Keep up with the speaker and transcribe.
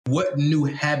What new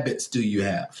habits do you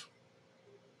have?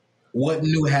 What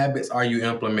new habits are you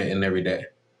implementing every day?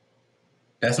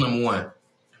 That's number one.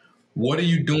 What are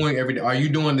you doing every day? Are you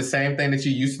doing the same thing that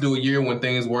you used to do a year when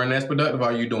things weren't as productive? Or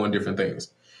are you doing different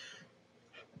things?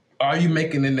 Are you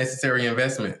making the necessary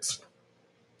investments?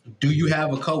 Do you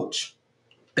have a coach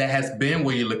that has been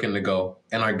where you're looking to go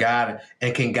and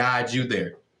can guide you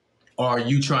there? Or are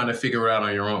you trying to figure it out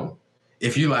on your own?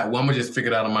 If you're like, well, I'm gonna just figure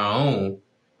it out on my own,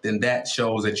 then that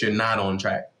shows that you're not on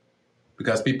track.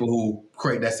 Because people who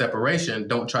create that separation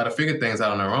don't try to figure things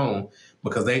out on their own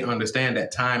because they understand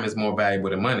that time is more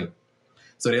valuable than money.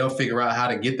 So they'll figure out how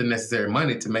to get the necessary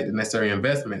money to make the necessary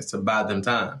investments to buy them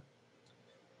time.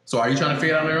 So are you trying to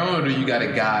figure it out on your own, or do you got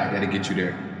a guide that'll get you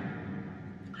there?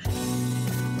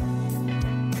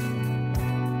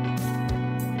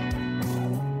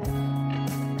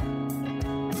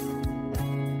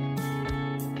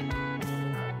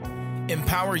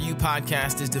 Empower You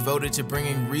podcast is devoted to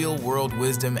bringing real-world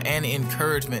wisdom and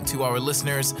encouragement to our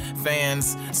listeners,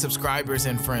 fans, subscribers,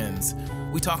 and friends.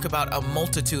 We talk about a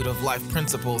multitude of life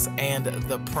principles and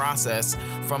the process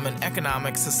from an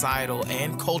economic, societal,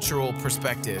 and cultural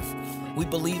perspective. We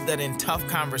believe that in tough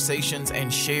conversations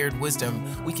and shared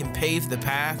wisdom, we can pave the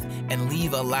path and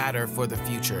leave a ladder for the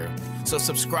future. So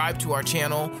subscribe to our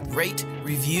channel, rate,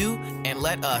 review, and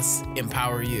let us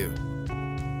empower you.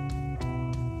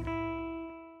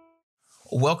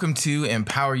 Welcome to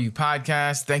Empower You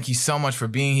podcast. Thank you so much for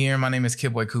being here. My name is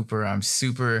Kidboy Cooper. I'm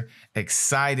super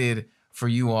excited for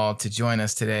you all to join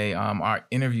us today. Our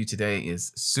interview today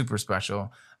is super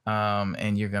special,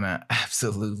 and you're going to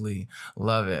absolutely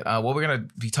love it. What we're going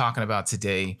to be talking about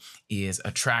today is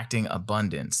attracting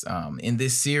abundance. In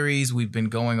this series, we've been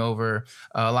going over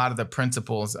a lot of the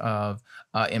principles of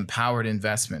empowered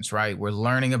investments, right? We're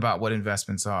learning about what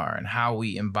investments are and how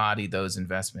we embody those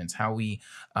investments, how we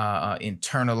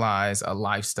internalize a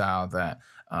lifestyle that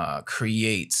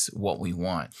creates what we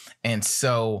want. And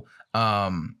so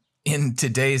in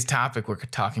today's topic, we're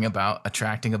talking about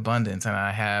attracting abundance, and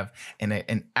I have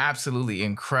an absolutely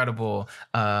incredible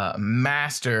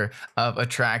master of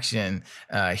attraction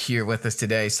here with us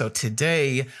today. So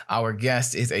today, our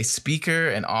guest is a speaker,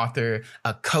 an author,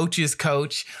 a coach's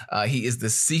coach. He is the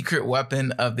secret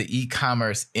weapon of the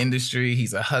e-commerce industry.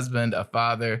 He's a husband, a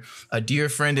father, a dear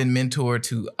friend and mentor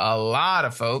to a lot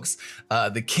of folks,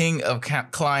 the king of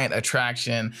client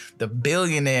attraction, the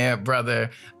billionaire brother,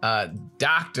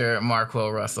 Dr.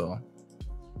 Marquel Russell.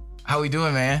 How we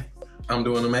doing, man? I'm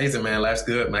doing amazing, man. Life's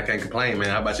good, man. I can't complain, man.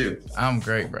 How about you? I'm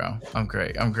great, bro. I'm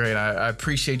great. I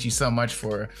appreciate you so much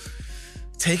for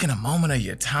taking a moment of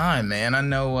your time, man. I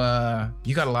know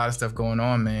you got a lot of stuff going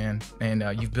on, man, and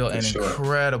you've built an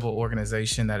incredible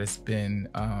organization that has been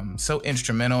so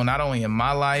instrumental, not only in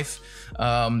my life,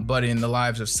 but in the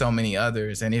lives of so many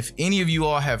others. And if any of you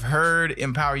all have heard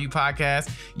Empower You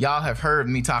podcast, y'all have heard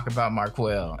me talk about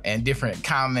Marquel and different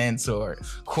comments or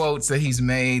quotes that he's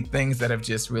made, things that have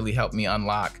just really helped me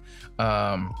unlock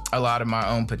a lot of my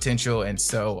own potential. And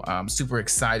so I'm super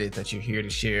excited that you're here to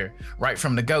share right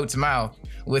from the goat's mouth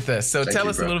with us. So tell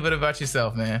us a little bit about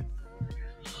yourself, man.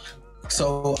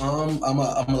 So I'm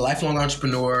a lifelong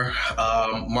entrepreneur.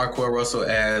 Marquel Russell,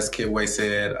 as Kidway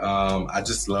said, I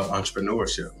just love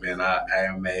entrepreneurship, man. I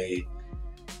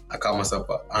call myself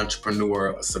an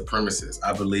entrepreneur supremacist.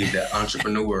 I believe that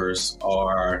entrepreneurs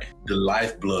are the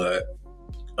lifeblood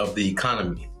of the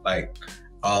economy. Like,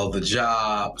 all the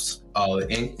jobs,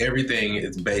 everything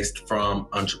is based from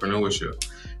entrepreneurship,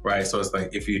 right? So it's like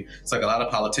it's like a lot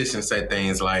of politicians say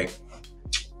things like,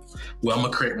 well, I'm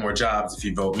gonna create more jobs if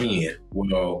you vote me in.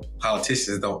 Well,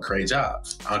 politicians don't create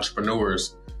jobs.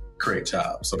 Entrepreneurs create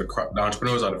jobs. So the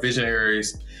entrepreneurs are the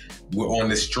visionaries. We're on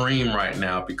this stream right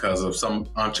now because of some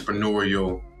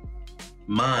entrepreneurial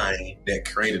mind that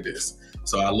created this.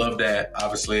 So I love that.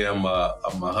 Obviously, I'm a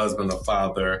husband, a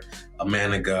father, a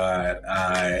man of God.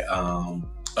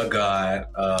 A God.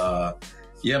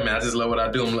 Yeah, man, I just love what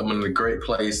I do. I'm in a great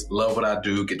place. Love what I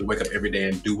do. Get to wake up every day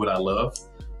and do what I love.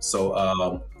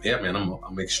 So, yeah, man,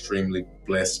 I'm extremely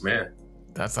blessed, man.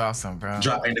 That's awesome, bro. And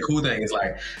the cool thing is,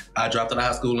 like, I dropped out of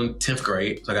high school in 10th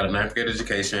grade. So I got a 9th grade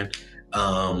education.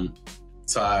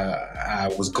 So I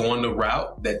was going the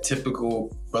route that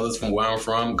typical brothers from where I'm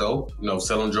from go,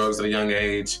 selling drugs at a young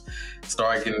age,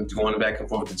 started going back and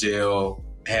forth to jail,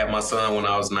 had my son when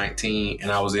I was 19 and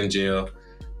I was in jail.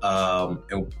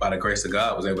 And by the grace of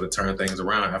God, I was able to turn things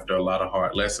around after a lot of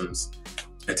hard lessons.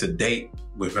 And to date,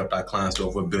 we've helped our clients to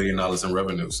over $1 billion in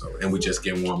revenue. And we just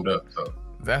getting warmed up. So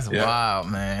that's wild,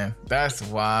 man. That's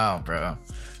wild, bro.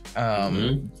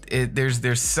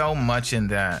 There's so much in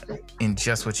that, in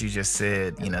just what you just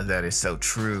said, that is so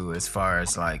true, as far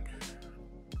as like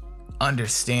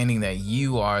understanding that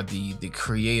you are the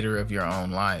creator of your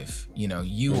own life.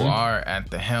 You are at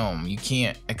the helm. You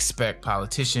can't expect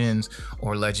politicians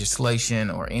or legislation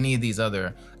or any of these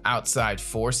other outside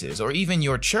forces, or even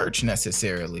your church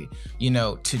necessarily,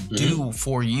 to do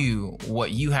for you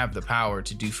what you have the power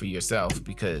to do for yourself,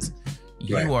 because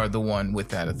you are the one with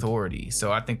that authority.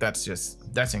 So I think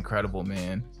that's incredible,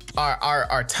 man.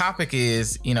 Our topic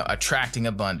is, attracting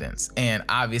abundance. And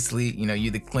obviously,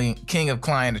 you're the king of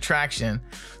client attraction.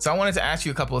 So I wanted to ask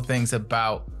you a couple of things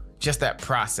about just that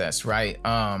process, right?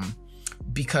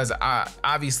 Because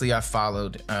I've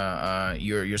followed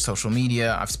your social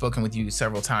media. I've spoken with you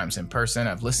several times in person.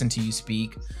 I've listened to you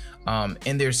speak.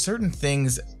 And there's certain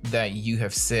things that you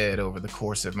have said over the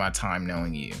course of my time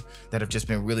knowing you that have just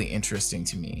been really interesting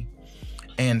to me.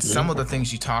 And some of the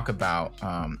things you talk about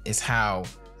is how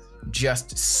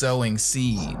just sowing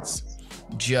seeds,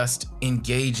 just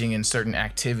engaging in certain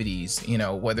activities,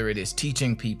 whether it is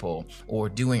teaching people or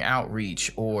doing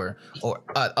outreach or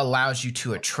allows you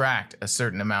to attract a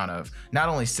certain amount of not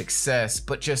only success,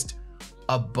 but just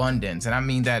abundance. And I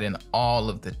mean that in all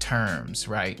of the terms,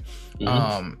 right?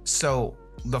 So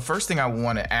the first thing I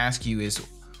want to ask you is,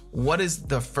 what is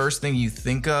the first thing you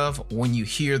think of when you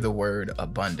hear the word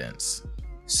abundance?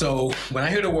 So when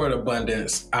I hear the word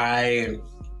abundance, I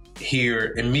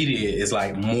hear immediate is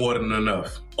like more than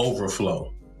enough,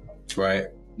 overflow, right?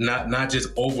 Not just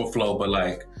overflow, but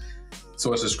like,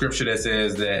 so it's a scripture that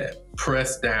says that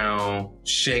pressed down,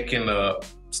 shaken up,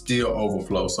 still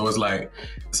overflow. So it's like,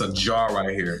 it's a jar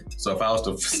right here. So if I was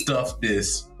to stuff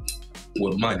this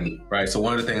with money, right? So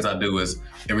one of the things I do is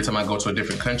every time I go to a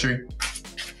different country,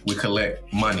 we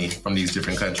collect money from these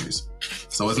different countries.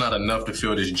 So it's not enough to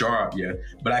fill this jar up yet,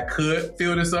 but I could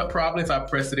fill this up probably if I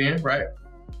press it in, right?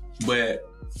 But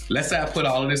let's say I put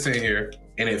all of this in here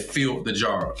and it filled the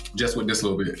jar just with this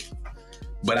little bit.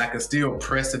 But I can still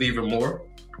press it even more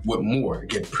with more,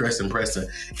 get pressing,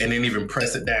 and then even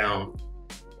press it down,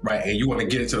 right? And you want to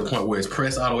get it to the point where it's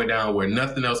pressed all the way down where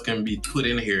nothing else can be put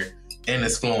in here and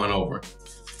it's flowing over,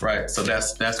 right? So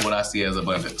that's what I see as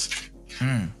abundance.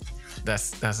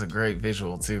 That's a great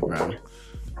visual too, bro.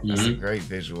 That's a great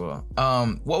visual.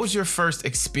 What was your first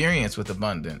experience with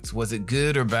abundance? Was it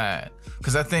good or bad?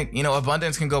 Because I think,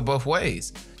 abundance can go both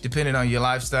ways, depending on your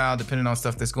lifestyle, depending on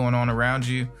stuff that's going on around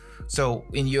you. So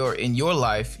in your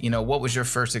life, what was your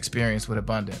first experience with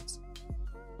abundance?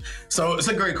 So it's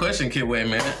a great question, Kidway,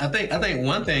 man. I think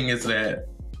one thing is that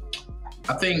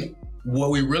I think what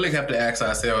we really have to ask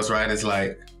ourselves, right, is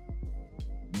like,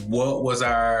 what was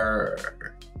our...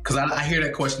 Because I hear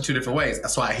that question two different ways.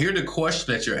 So I hear the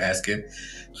question that you're asking.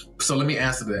 So let me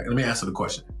answer that. Let me answer the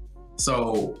question.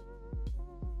 So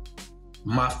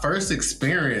my first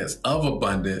experience of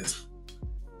abundance,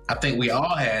 I think we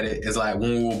all had it, is like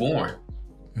when we were born.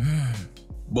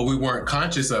 But we weren't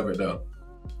conscious of it though.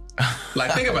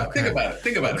 Like think about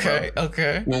it.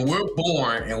 Okay. When we're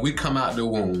born and we come out the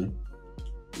womb,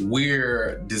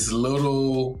 we're this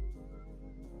little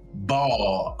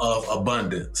ball of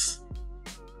abundance.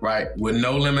 Right? With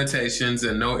no limitations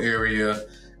and no area,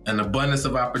 an abundance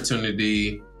of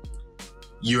opportunity.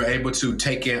 You're able to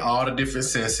take in all the different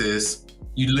senses.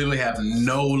 You literally have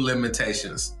no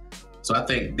limitations. So I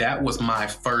think that was my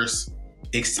first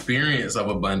experience of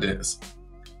abundance.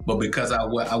 But because I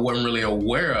wasn't really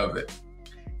aware of it.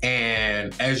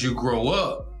 And as you grow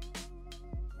up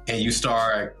and you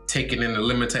start taking in the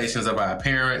limitations of our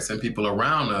parents and people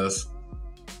around us,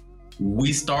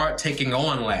 we start taking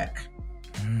on lack.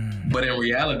 But in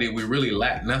reality, we really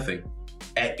lack nothing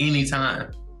at any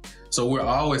time. So we're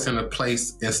always in a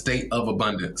place and state of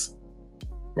abundance,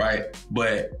 right?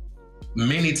 But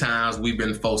many times we've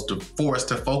been forced to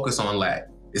focus on lack,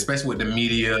 especially with the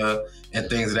media and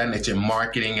things of that nature,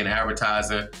 marketing and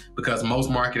advertising, because most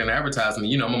marketing and advertising,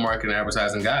 I'm a marketing and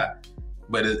advertising guy,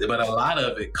 but a lot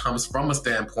of it comes from a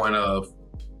standpoint of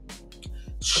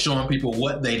showing people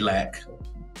what they lack,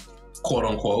 quote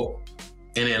unquote,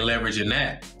 and then leveraging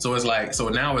that. So it's like,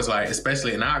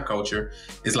 especially in our culture,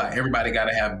 it's like everybody got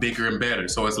to have bigger and better.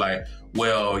 So it's like,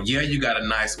 well, yeah, you got a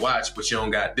nice watch, but you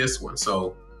don't got this one.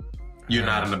 So you're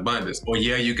not in abundance. Or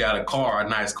yeah, you got a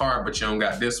nice car, but you don't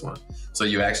got this one. So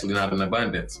you're actually not in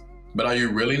abundance. But are you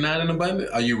really not in abundance?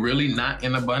 Are you really not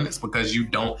in abundance because you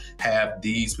don't have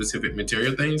these specific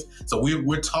material things? So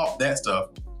we're taught that stuff,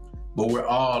 but we're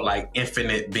all like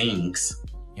infinite beings.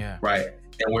 Yeah. Right.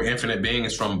 And we're infinite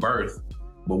beings from birth.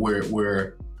 But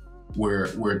we're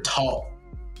taught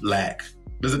lack,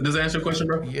 Does it answer your question,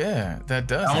 bro? Yeah, that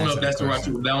does. I don't know if that's the right.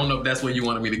 I don't know if that's where you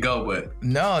wanted me to go, but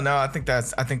no, I think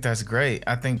that's great.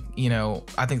 I think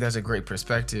that's a great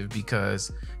perspective,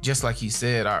 because just like you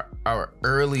said, our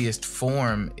earliest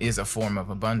form is a form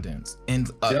of abundance and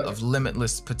of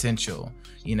limitless potential,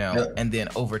 and then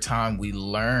over time we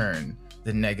learn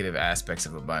the negative aspects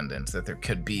of abundance, that there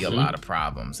could be a lot of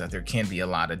problems, that there can be a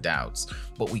lot of doubts,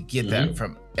 but we get that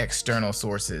from external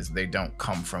sources. They don't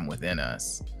come from within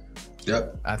us.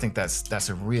 Yep. I think that's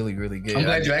a really, really good. I'm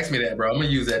glad you asked me that, bro. I'm gonna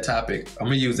use that topic.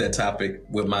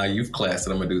 With my youth class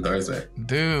that I'm gonna do Thursday.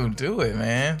 Dude, do it,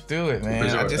 man. Sure.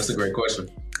 That's a great question.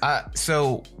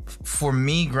 So for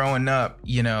me growing up,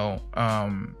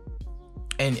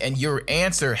 and your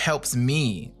answer helps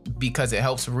me, because it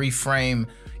helps reframe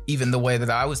even the way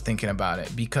that I was thinking about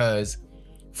it. Because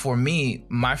for me,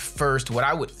 what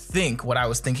I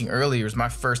was thinking earlier is my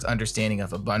first understanding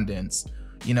of abundance,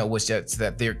 was just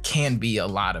that there can be a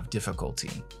lot of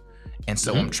difficulty. And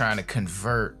so I'm trying to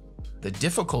convert the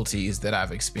difficulties that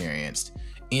I've experienced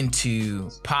into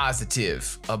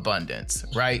positive abundance,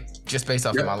 right? Just based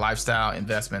off of my lifestyle,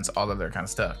 investments, all of that kind of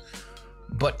stuff.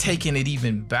 But taking it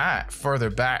even further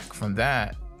back from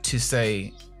that to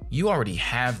say, you already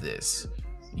have this.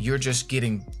 You're just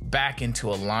getting back into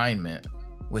alignment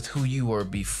with who you were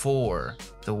before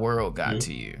the world got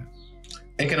to you.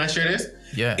 And can I share this?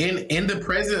 Yeah. In the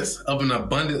presence of an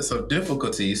abundance of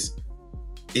difficulties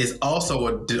is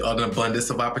also an abundance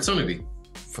of opportunity.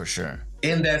 For sure.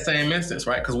 In that same instance,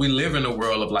 right? Because we live in a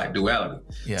world of like duality.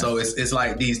 Yeah. So it's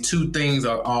like these two things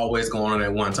are always going on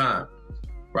at one time,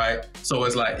 right? So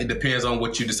it's like, it depends on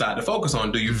what you decide to focus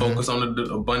on. Do you focus on the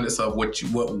abundance of what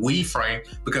we frame?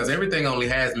 Because everything only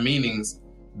has meanings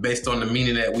based on the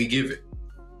meaning that we give it,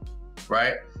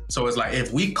 right? So it's like,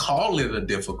 if we call it a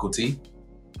difficulty,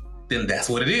 then that's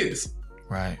what it is.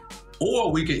 Right.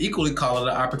 Or we could equally call it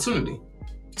an opportunity.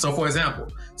 So for example,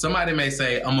 somebody may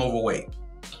say, I'm overweight.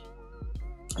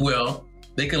 Well,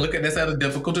 they can look at this as a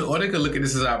difficulty, or they can look at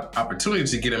this as an opportunity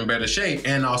to get in better shape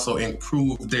and also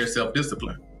improve their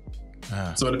self-discipline.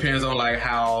 So it depends on like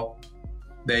how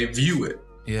they view it,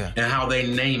 and how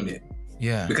they name it.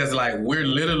 Yeah. Because like we're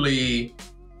literally,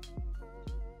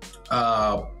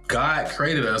 God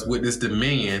created us with this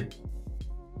dominion,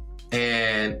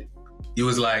 and it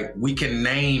was like we can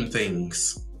name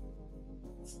things.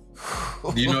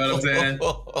 Do you know what I'm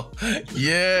saying?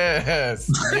 Yes.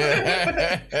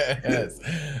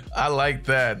 I like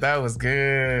that. That was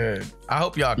good. I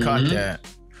hope y'all caught that.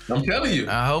 I'm telling you.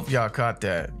 I hope y'all caught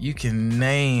that. You can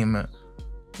name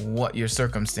what your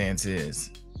circumstance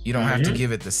is. You don't have to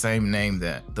give it the same name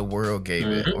that the world gave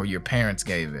it, or your parents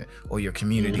gave it, or your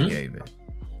community gave it.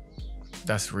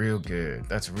 That's real good.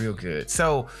 That's real good.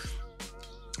 So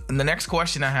the next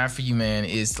question I have for you, man,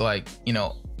 is like,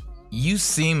 you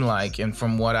seem like, and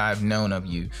from what I've known of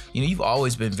you, you've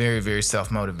always been very, very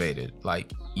self-motivated.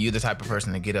 Like, you're the type of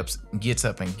person that gets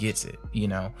up and gets it,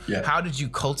 Yeah. How did you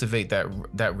cultivate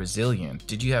that resilience?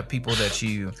 Did you have people that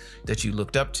you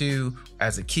looked up to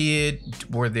as a kid?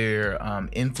 Were there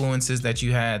influences that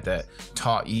you had that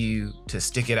taught you to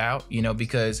stick it out?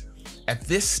 Because at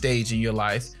this stage in your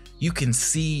life, you can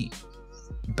see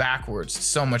backwards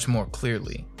so much more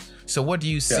clearly. So what do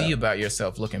you see about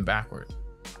yourself looking backward?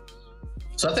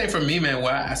 So I think for me, man,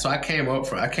 I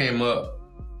came up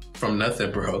from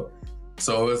nothing, bro.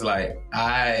 So it was like,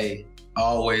 I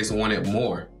always wanted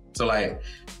more. So like,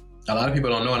 a lot of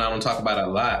people don't know, and I don't talk about it a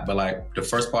lot, but like the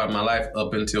first part of my life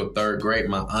up until 3rd grade,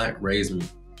 my aunt raised me.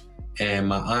 And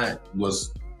my aunt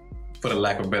was, for the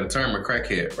lack of a better term, a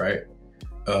crackhead, right?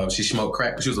 She smoked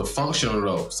crack. She was a functional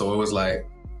though. So it was like,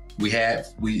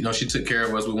 she took care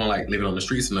of us. We weren't like living on the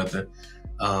streets or nothing.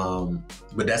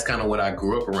 But that's kind of what I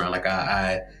grew up around. Like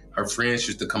her friends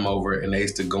used to come over and they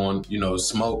used to go and,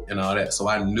 smoke and all that. So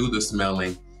I knew the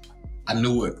smelling. I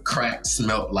knew what crack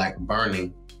smelled like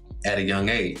burning at a young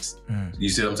age. You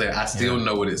see what I'm saying? I still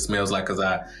know what it smells like, because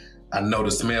I know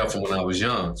the smell from when I was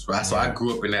young. Right? So I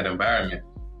grew up in that environment.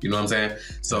 You know what I'm saying?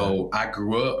 So I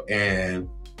grew up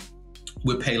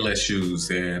with Payless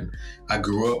shoes, and I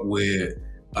grew up with,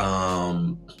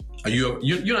 you're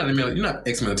not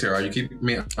ex-military, are you?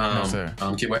 No, sir.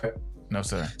 Kidway? No,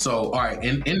 sir. So, all right, do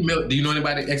you know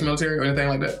anybody ex-military or anything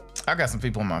like that? I got some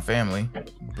people in my family,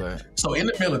 but... So in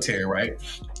the military, right,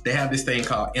 they have this thing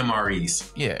called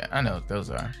MREs. Yeah, I know what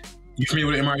those are. You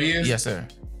familiar with what MRE is? Yes, sir.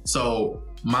 So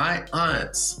my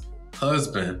aunt's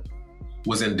husband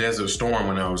was in Desert Storm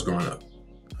when I was growing up.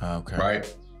 Okay.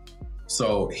 Right?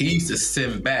 So he used to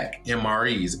send back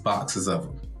MREs, boxes of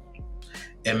them.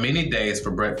 And many days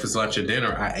for breakfast, lunch, or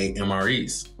dinner, I ate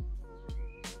MREs.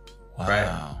 Wow.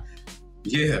 Right?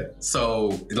 Yeah.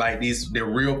 So like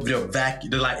they're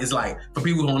vacuum. They're like, it's like, for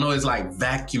people who don't know, it's like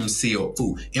vacuum sealed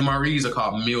food. MREs are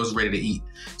called meals ready to eat.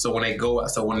 So when they go,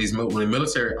 when the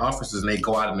military officers and they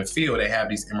go out in the field, they have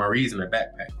these MREs in their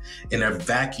backpack and they're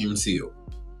vacuum sealed.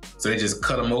 So they just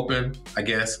cut them open, I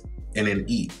guess, and then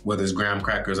eat, whether it's graham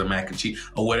crackers or mac and cheese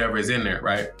or whatever is in there,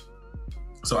 right?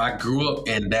 So I grew up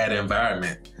in that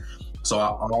environment. So I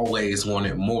always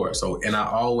wanted more. And I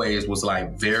always was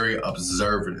like very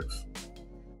observative,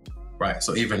 right?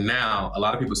 So even now, a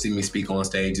lot of people see me speak on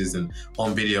stages and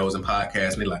on videos and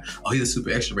podcasts, and they're like, oh, he's a super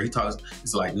extrovert. He talks.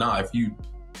 It's like, nah, if you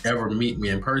ever meet me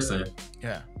in person,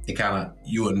 it kind of,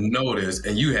 you will notice,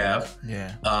 and you have,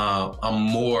 I'm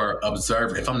more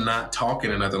observant. If I'm not talking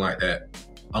or nothing like that,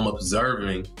 I'm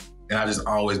observing, and I've just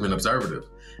always been observative.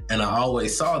 And I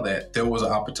always saw that there was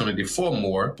an opportunity for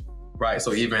more, right?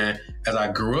 So even as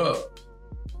I grew up,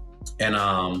 and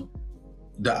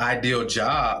the ideal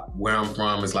job where I'm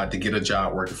from is like to get a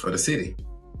job working for the city.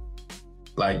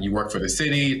 Like you work for the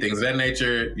city, things of that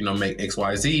nature, make X,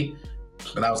 Y, Z.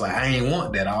 But I was like, I ain't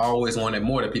want that. I always wanted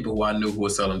more. The people who I knew who were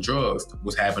selling drugs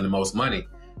was having the most money.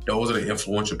 Those are the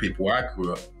influential people where I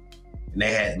grew up. And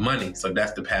they had money. So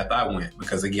that's the path I went,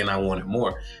 because again, I wanted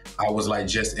more. I was like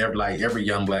every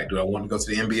young black dude. I wanted to go to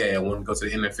the NBA. I wanted to go to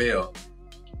the NFL.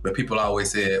 But people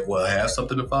always said, well, have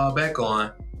something to fall back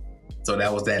on. So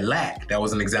that was that lack. That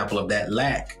was an example of that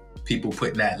lack. People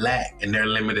putting that lack and their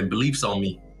limited beliefs on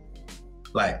me.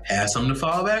 Like, have something to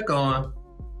fall back on.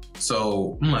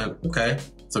 So I'm like, okay.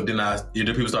 So then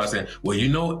people start saying,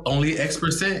 well, only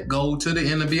X% go to the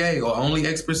NBA, or only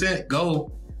X%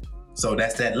 go. So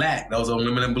that's that lack. Those are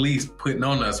limited beliefs putting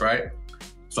on us, right?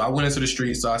 So I went into the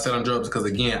streets. So I sat on drugs because,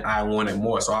 again, I wanted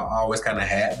more. So I always kind of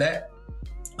had that.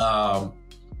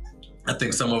 I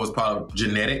think some of it was probably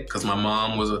genetic, because my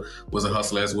mom was a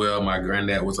hustler as well. My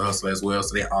granddad was a hustler as well.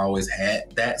 So they always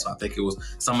had that. So I think it was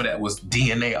some of that was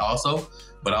DNA also,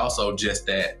 but also just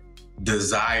that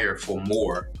desire for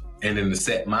more, and then to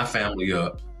set my family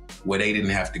up where they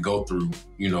didn't have to go through,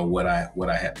 what I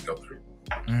had to go through.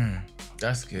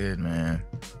 That's good, man.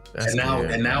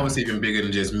 Now it's even bigger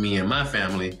than just me and my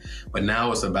family, but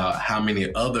now it's about how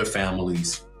many other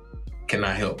families can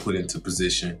I help put into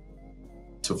position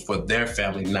for their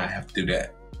family not have to do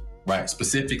that, right?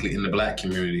 Specifically in the Black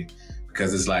community,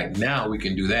 because it's like, now we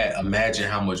can do that. Imagine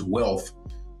how much wealth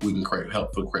we can create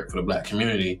for the Black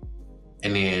community,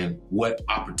 and then what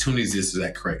opportunities does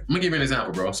that create? I'm gonna give you an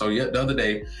example, bro. So the other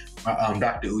day,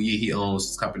 Dr. Uyi, he owns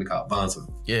this company called Bonza.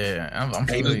 Yeah, I'm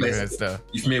familiar with that stuff.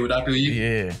 You familiar with Dr.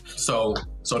 Uyi? Yeah. So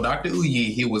Dr.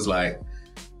 Uyi, he was like,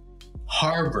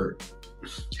 Harvard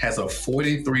has a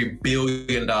 $43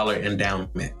 billion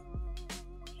endowment.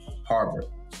 Harvard.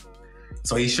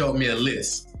 So he showed me a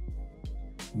list.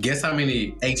 Guess how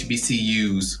many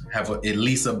HBCUs have at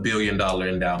least $1 billion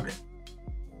endowment?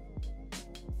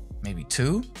 Maybe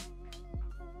 2?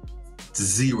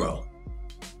 0.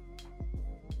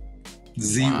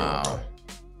 Wow.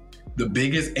 The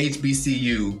biggest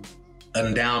HBCU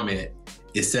endowment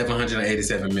is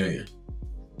 $787 million.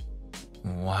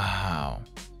 Wow.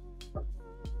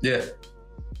 Yeah.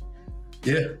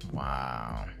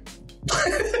 Wow.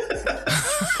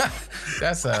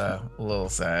 That's a little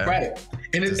sad. Right.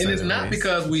 And it's not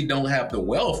because we don't have the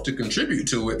wealth to contribute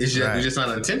to it. It's just, we're just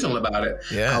not intentional about it.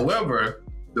 Yeah. However,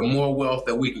 the more wealth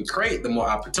that we can create, the more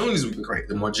opportunities we can create,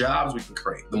 the more jobs we can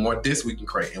create, the more this we can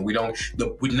create. And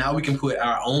now we can put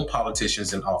our own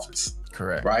politicians in office.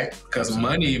 Correct. Right? Because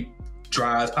money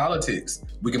drives politics.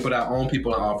 We can put our own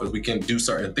people in office. We can do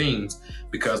certain things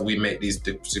because we make these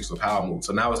particular power moves.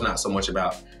 So now it's not so much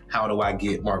about how do I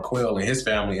get Marquel and his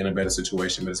family in a better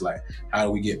situation, but it's like, how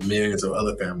do we get millions of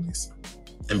other families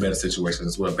in better situations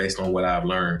as well, based on what I've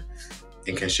learned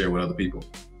and can share with other people.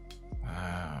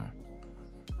 Wow.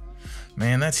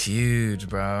 Man, that's huge,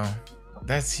 bro.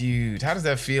 That's huge. How does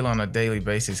that feel on a daily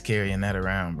basis, carrying that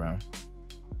around, bro?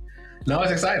 No,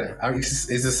 it's exciting. It's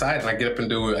exciting. I get up and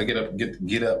do it. I get up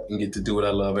and get to do what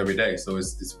I love every day. So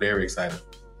it's very exciting.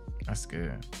 That's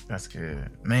good. That's good,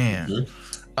 man.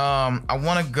 Mm-hmm. I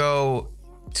want to go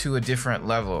to a different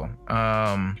level.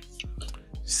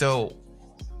 So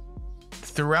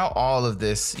throughout all of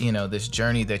this, this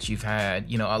journey that you've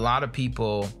had, a lot of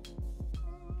people.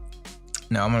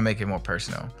 No, I'm gonna make it more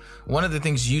personal. One of the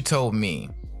things you told me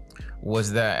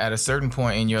was that at a certain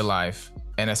point in your life,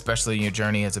 and especially in your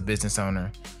journey as a business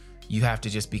owner, you have to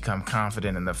just become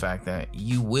confident in the fact that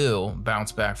you will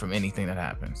bounce back from anything that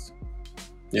happens.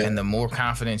 Yeah. And the more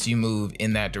confidence you move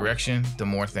in that direction, the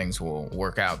more things will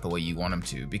work out the way you want them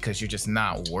to, because you're just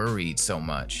not worried so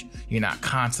much. You're not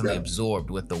constantly absorbed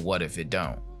with the what if it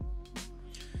don't.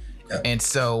 Yeah. And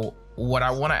so what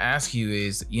I want to ask you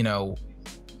is,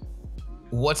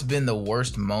 what's been the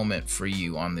worst moment for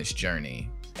you on this journey,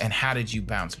 and how did you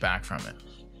bounce back from it?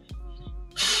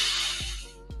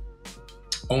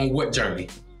 On what journey?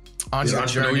 On your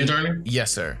journey?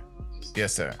 Yes, sir.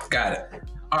 Yes, sir. Got it.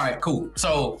 All right, cool.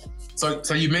 So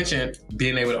you mentioned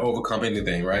being able to overcome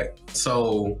anything, right?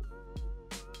 So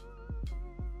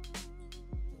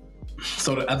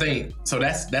I think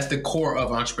that's the core of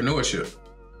entrepreneurship,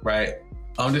 right?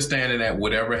 Understanding that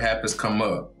whatever does come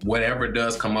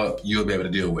up, you'll be able to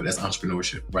deal with. That's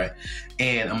entrepreneurship, right?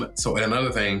 And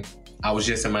another thing, I was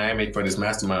just in Miami for this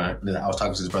mastermind that I was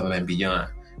talking to this brother named Beyond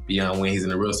when he's in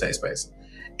the real estate space.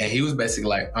 And he was basically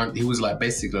like,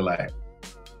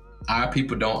 our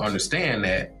people don't understand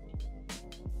that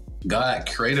God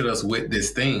created us with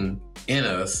this thing in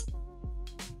us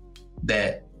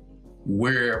that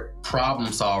we're problem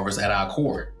solvers at our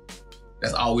core.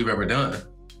 That's all we've ever done,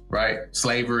 right?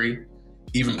 Slavery,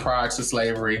 even prior to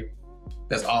slavery,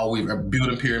 that's all we've ever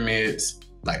building pyramids.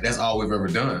 Like, that's all we've ever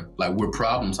done. Like, we're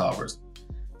problem solvers.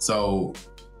 So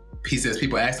he says,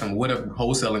 people ask him, what if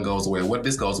wholesaling goes away? What if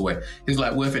this goes away? He's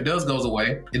like, well, if it does goes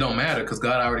away, it don't matter because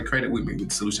God already created with me with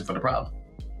the solution for the problem.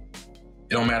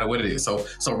 It don't matter what it is. So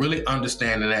really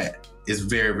understanding that is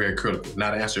very, very critical. Now,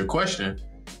 to answer your question,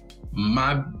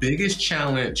 my biggest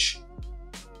challenge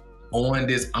on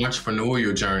this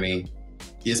entrepreneurial journey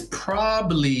is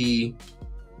probably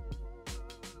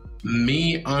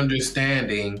me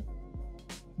understanding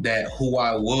that who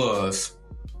I was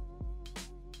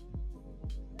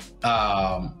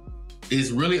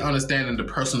is really understanding the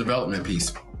personal development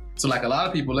piece. So like a lot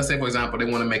of people, let's say for example, they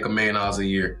want to make $1 million a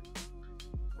year.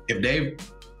 If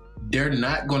they're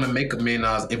not going to make $1 million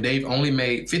if they've only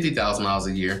made $50,000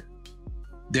 a year,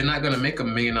 they're not going to make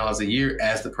 $1 million a year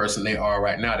as the person they are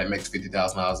right now that makes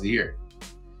 $50,000 a year.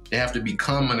 They have to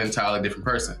become an entirely different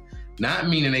person. Not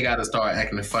meaning they got to start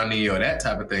acting funny or that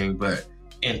type of thing, but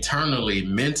internally,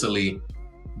 mentally,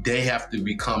 they have to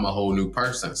become a whole new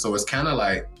person. So it's kind of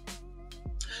like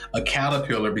a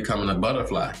caterpillar becoming a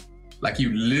butterfly. Like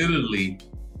you literally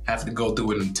have to go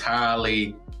through an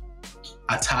entire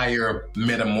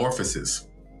metamorphosis,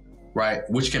 right?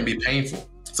 Which can be painful.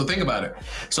 So think about it.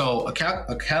 So a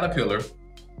caterpillar,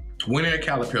 when they're a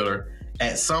caterpillar,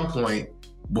 at some point,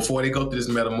 before they go through this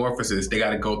metamorphosis, they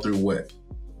got to go through what?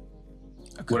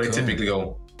 Where they typically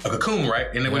go? A cocoon, right?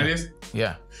 Isn't that what it is?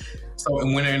 Yeah. So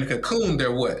when they're in the cocoon,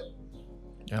 they're what?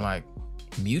 They're like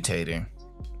mutating.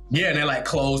 Yeah, and they're like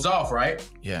closed off, right?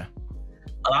 Yeah.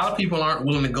 A lot of people aren't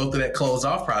willing to go through that closed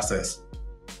off process.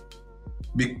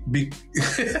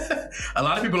 A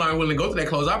lot of people aren't willing to go through that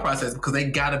closed off process because they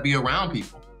got to be around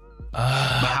people. But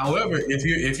however,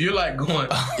 if you're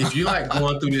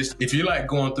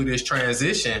going through this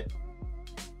transition,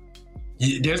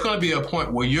 there's going to be a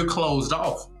point where you're closed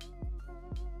off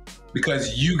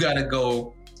because you got to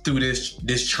go through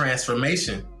this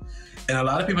transformation. And a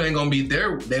lot of people ain't going to be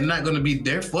there. They're not going to be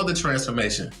there for the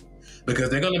transformation because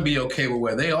they're going to be okay with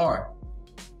where they are.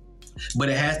 But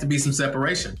it has to be some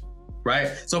separation, right?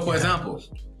 So for example,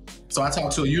 so I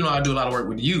talk to, I do a lot of work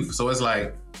with youth. So it's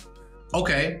like,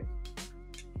 okay,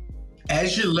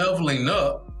 as you're leveling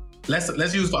up, let's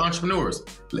use for entrepreneurs.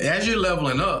 As you're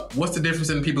leveling up, what's the difference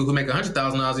in people who make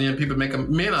 $100,000 a year and people make $1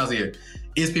 million a year?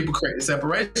 Is people create the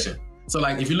separation. So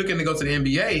like if you're looking to go to the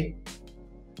NBA,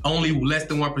 only less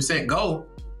than 1% go.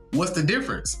 What's the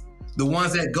difference? The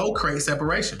ones that go create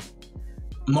separation.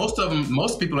 Most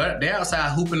people, they're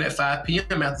outside hooping at 5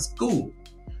 p.m. after school.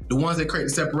 The ones that create the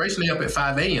separation, they're up at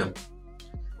 5 a.m.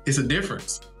 It's a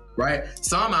difference, right?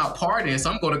 Some out partying,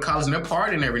 some go to college and they're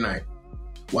partying every night.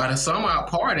 While some out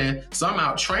partying, some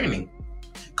out training.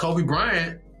 Kobe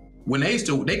Bryant, when they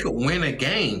could win a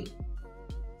game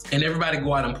and everybody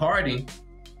go out and party,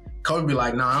 Kobe be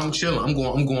like, nah, I'm chilling.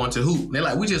 I'm going to hoop. They're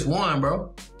like, we just won,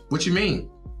 bro. What you mean?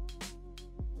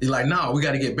 He's like, no, we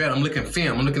got to get better. I'm looking at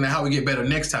film. I'm looking at how we get better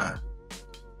next time,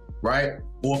 right?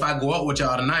 Or if I go up with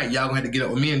y'all tonight, y'all gonna have to get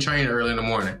up with me and train early in the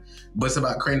morning. But it's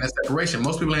about creating that separation.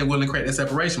 Most people ain't willing to create that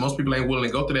separation. Most people ain't willing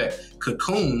to go through that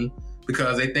cocoon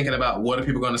because they thinking about what are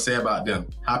people gonna say about them,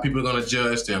 how people are gonna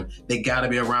judge them. They gotta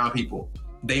be around people.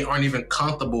 They aren't even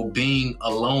comfortable being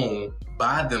alone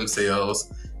by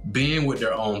themselves, being with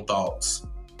their own thoughts.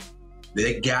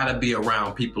 They gotta be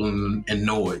around people and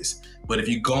noise. But if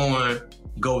you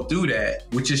go through that,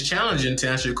 which is challenging to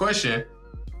answer your question,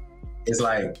 it's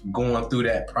like going through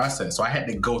that process. So I had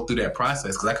to go through that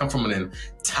process because I come from an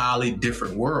entirely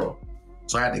different world.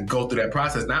 So I had to go through that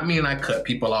process. Not meaning I cut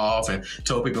people off and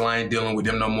told people I ain't dealing with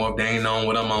them no more if they ain't on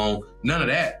what I'm on. None of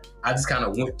that. I just kind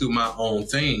of went through my own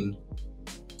thing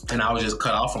and I was just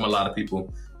cut off from a lot of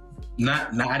people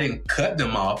I didn't cut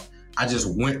them off. I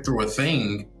just went through a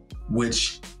thing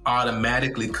which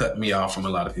automatically cut me off from a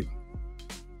lot of people.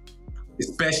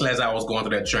 Especially as I was going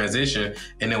through that transition.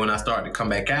 And then when I started to come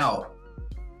back out,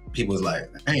 people was like,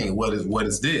 "Hey, what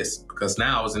is this?" Because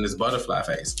now I was in this butterfly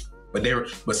phase. But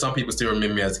some people still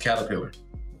remember me as a caterpillar.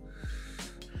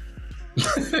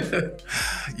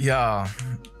 Y'all,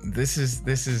 this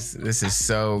is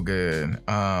so good.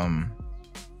 I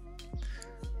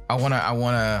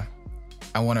wanna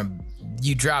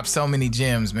you dropped so many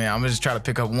gems, man. I'm gonna just try to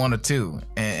pick up one or two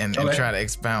and try to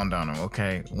expound on them.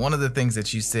 Okay. One of the things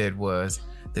that you said was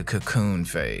the cocoon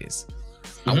phase.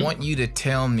 Mm-hmm. I want you to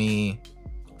tell me,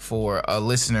 for a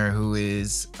listener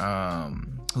who's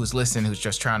listening, who's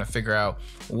just trying to figure out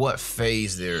what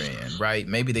phase they're in, right?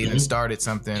 Maybe they even started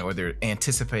something, or they're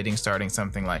anticipating starting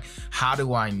something. Like, how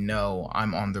do I know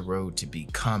I'm on the road to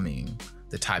becoming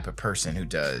the type of person who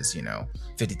does,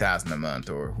 $50,000 a month,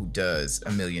 or who does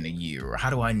 $1 million a year? Or how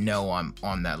do I know I'm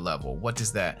on that level? What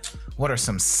are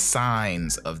some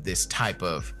signs of this type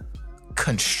of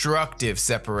constructive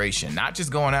separation? Not just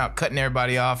going out, cutting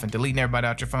everybody off and deleting everybody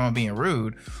out your phone, being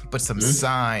rude, but some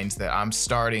signs that I'm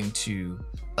starting to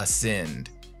ascend.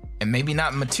 And maybe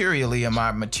not materially in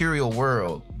my material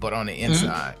world, but on the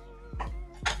inside.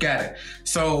 Got it.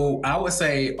 So I would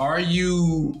say,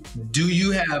 do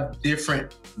you have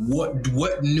different,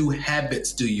 what new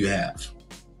habits do you have?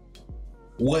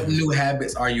 What new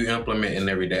habits are you implementing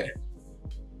every day?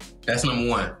 That's number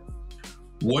one.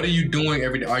 What are you doing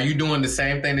every day? Are you doing the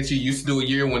same thing that you used to do a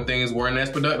year when things weren't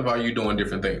as productive? Or are you doing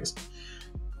different things?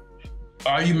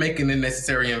 Are you making the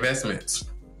necessary investments?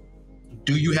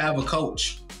 Do you have a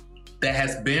coach that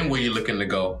has been where you're looking to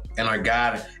go and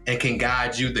can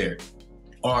guide you there?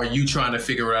 Or are you trying to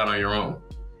figure it out on your own?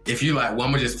 If you're like, well,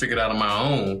 I'm gonna just figure it out on my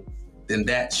own, then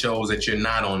that shows that you're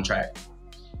not on track.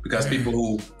 Because people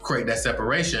who create that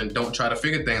separation don't try to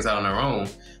figure things out on their own,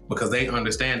 because they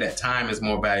understand that time is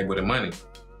more valuable than money.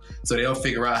 So they'll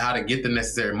figure out how to get the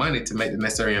necessary money to make the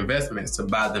necessary investments to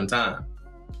buy them time.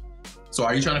 So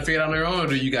are you trying to figure it out on your own, or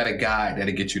do you got a guide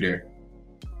that'll get you there?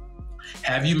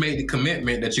 Have you made the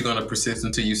commitment that you're gonna persist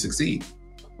until you succeed?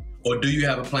 Or do you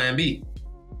have a plan B?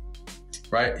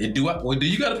 Right? Do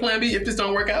you got a plan B if this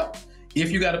don't work out?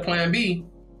 If you got a plan B,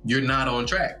 you're not on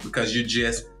track, because you're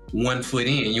just 1 foot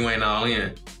in, you ain't all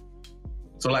in.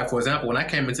 So like, for example, when I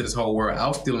came into this whole world, I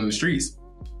was still in the streets.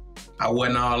 I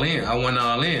wasn't all in. I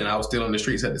was still in the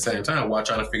streets at the same time while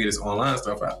trying to figure this online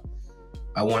stuff out.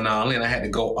 I wasn't all in. I had to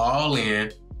go all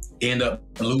in, end up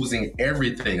losing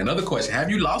everything. Another question, have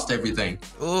you lost everything?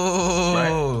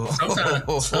 Oh.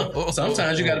 Right?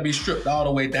 Sometimes you got to be stripped all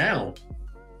the way down,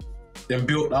 then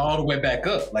built all the way back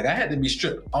up. Like, I had to be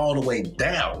stripped all the way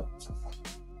down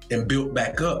and built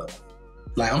back up.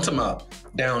 Like, I'm talking about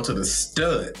down to the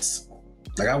studs.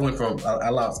 Like, I went from, I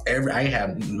lost I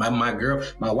have my girl,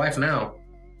 my wife now,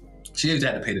 she just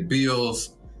had to pay the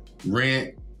bills,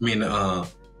 rent,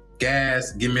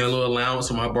 gas, give me a little allowance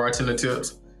from her bartender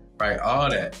tips, right? All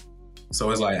that. So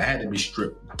it's like, I had to be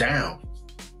stripped down.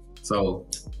 So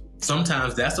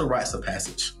sometimes that's a rites of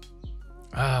passage.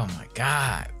 Oh my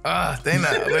God.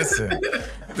 Listen,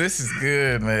 this is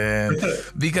good, man.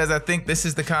 Because I think this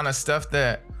is the kind of stuff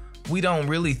that we don't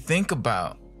really think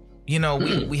about. We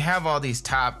have all these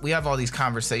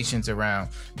conversations around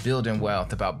building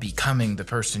wealth, about becoming the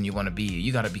person you want to be.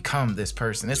 You got to become this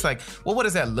person. It's like, well, what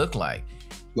does that look like?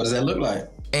 What does that look like?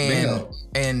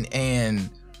 And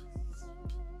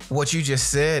what you just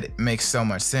said makes so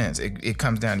much sense. It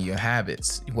comes down to your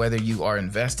habits, whether you are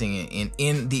investing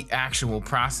in the actual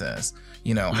process,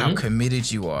 how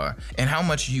committed you are, and how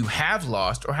much you have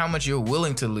lost or how much you're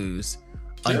willing to lose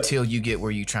until you get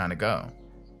where you're trying to go.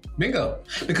 Bingo.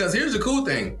 Because here's the cool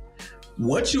thing.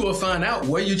 What you will find out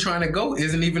where you're trying to go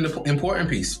isn't even the important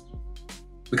piece.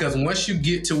 Because once you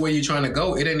get to where you're trying to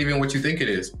go, it ain't even what you think it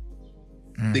is.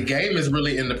 The game is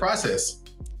really in the process.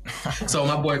 So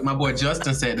my boy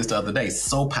Justin said this the other day,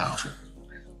 so powerful.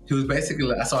 He was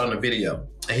basically, I saw it in a video,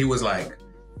 and he was like,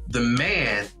 the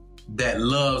man that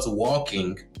loves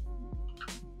walking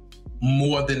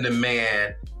more than the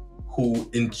man who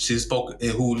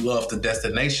loves the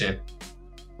destination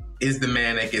is the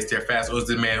man that gets there fast, or is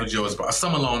the man who joins,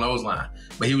 something along those lines.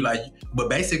 But he was like, but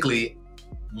basically,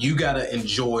 you gotta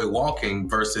enjoy walking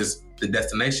versus the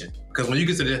destination. Because when you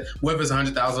get to whether it's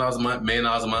 $100,000 a month, $1 million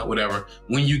a month, whatever,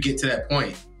 when you get to that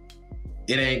point,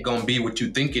 it ain't gonna be what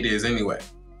you think it is anyway.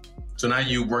 So now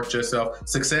you worked yourself.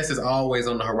 Success is always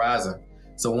on the horizon.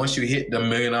 So once you hit the $1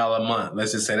 million a month,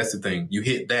 let's just say that's the thing, you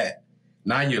hit that.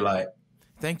 Now you're like,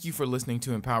 Thank you for listening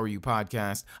to Empower You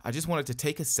Podcast. I just wanted to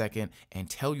take a second and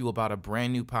tell you about a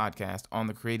brand new podcast on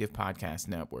the Creative Podcast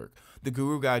Network. The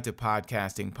Guru Guide to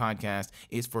Podcasting podcast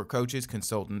is for coaches,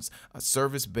 consultants,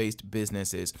 service-based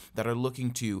businesses that are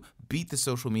looking to beat the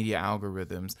social media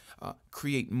algorithms,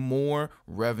 create more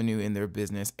revenue in their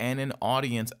business and an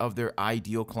audience of their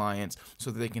ideal clients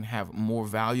so that they can have more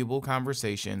valuable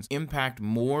conversations, impact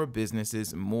more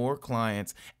businesses, more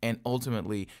clients, and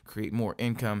ultimately create more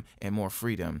income and more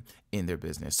freedom in their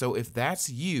business. So if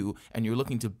that's you and you're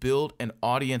looking to build an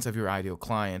audience of your ideal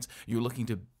clients, you're looking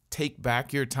to take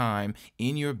back your time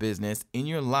in your business, in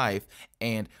your life,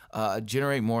 and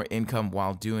generate more income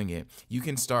while doing it, you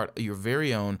can start your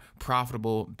very own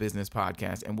profitable business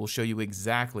podcast, and we'll show you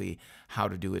exactly how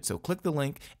to do it. So click the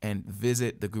link and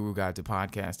visit the Guru Guide to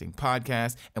Podcasting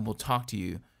podcast, and we'll talk to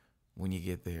you when you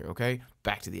get there, okay?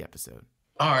 Back to the episode.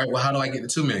 All right, well, how do I get to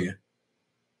 2 million?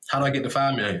 How do I get to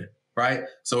 5 million, right?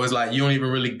 So it's like you don't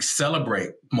even really celebrate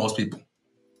most people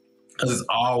because it's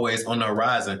always on the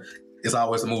horizon. It's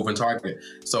always a moving target.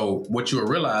 So what you'll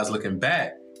realize looking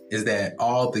back is that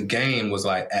all the game was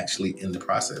like actually in the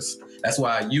process. That's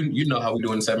why you know how we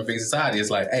do in 7-Figure Society. It's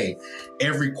like, hey,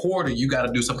 every quarter you got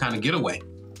to do some kind of getaway.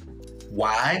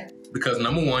 Why? Because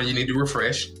number one, you need to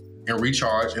refresh and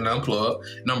recharge and unplug.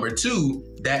 Number two,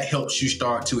 that helps you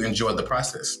start to enjoy the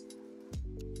process.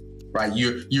 Right?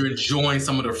 You're enjoying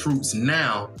some of the fruits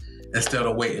now instead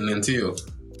of waiting until.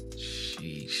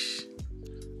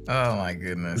 Oh my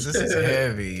goodness. This is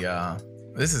heavy, y'all.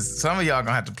 Some of y'all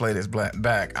gonna have to play this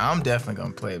back. I'm definitely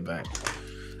gonna play it back.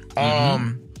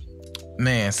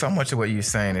 Man, so much of what you're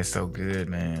saying is so good,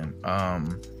 man.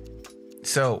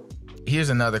 So here's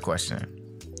another question.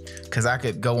 Cause I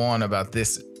could go on about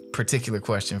this particular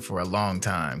question for a long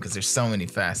time because there's so many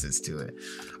facets to it.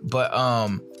 But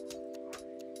a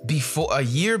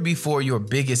year before your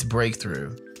biggest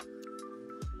breakthrough,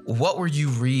 what were you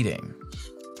reading?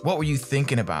 What were you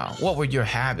thinking about? What were your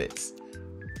habits?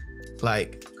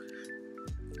 Like,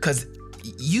 because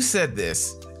you said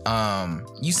this,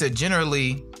 you said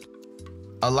generally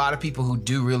a lot of people who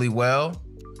do really well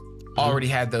already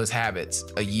had those habits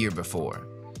a year before.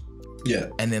 Yeah.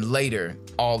 And then later,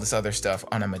 all this other stuff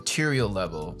on a material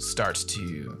level starts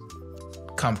to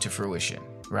come to fruition,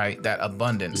 right? That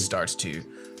abundance starts to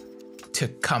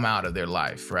come out of their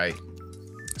life, right?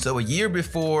 So a year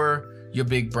before your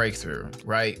big breakthrough,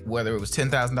 right? Whether it was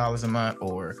 $10,000 a month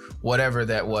or whatever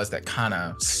that was that kind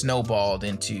of snowballed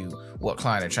into what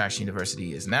Client Attraction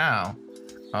University is now.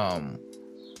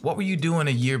 What were you doing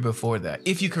a year before that?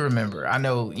 If you can remember. I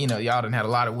know, y'all done had a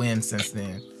lot of wins since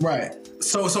then. Right.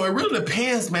 So it really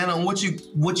depends, man, on what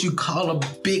you call a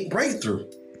big breakthrough.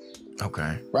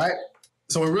 Okay. Right?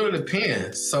 So it really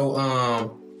depends.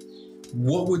 So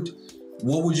what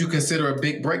would you consider a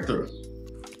big breakthrough?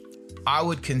 I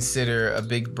would consider a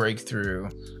big breakthrough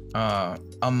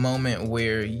a moment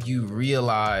where you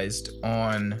realized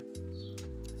on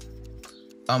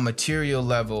a material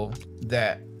level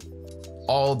that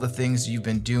all the things you've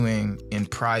been doing in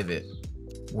private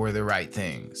were the right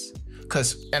things.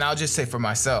 And I'll just say for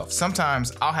myself,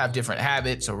 sometimes I'll have different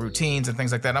habits or routines and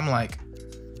things like that. I'm like,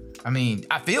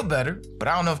 I feel better, but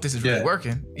I don't know if this is really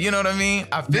working. You know what I mean?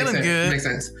 I'm feeling good. Makes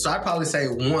sense. So I'd probably say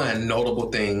one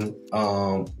notable thing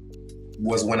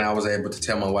was when I was able to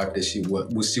tell my wife that she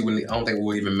wouldn't, I don't think we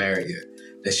were even married yet,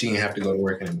 that she didn't have to go to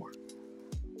work anymore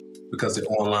because the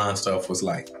online stuff was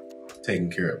like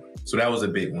taken care of. So that was a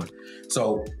big one.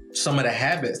 So some of the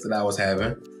habits that I was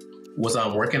having was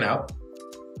working out,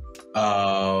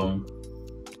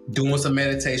 doing some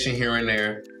meditation here and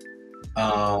there.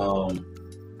 I'm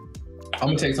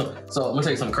gonna tell you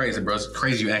something crazy, bro. It's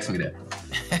crazy you asked me that.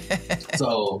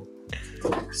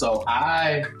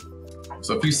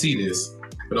 So if you see this,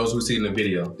 for those who see in the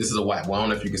video, this is a whiteboard. I don't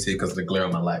know if you can see it because of the glare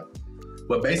on my light.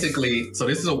 But basically, so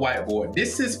this is a whiteboard.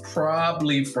 This is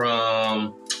probably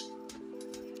from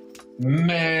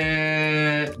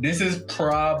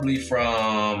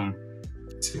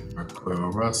Marquel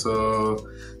Russell.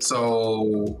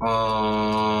 So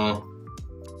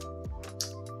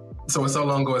it's so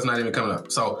long ago, it's not even coming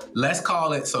up. So let's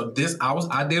call it. So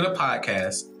I did a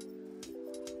podcast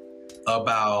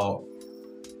about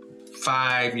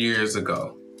 5 years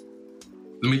ago.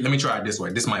 Let me try it this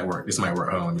way. This might work. Hold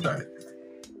on, let me try it.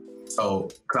 So,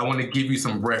 because I want to give you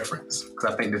some reference,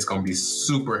 because I think that's going to be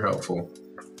super helpful.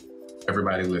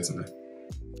 Everybody listening.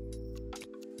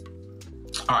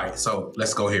 All right, so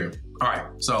let's go here. All right,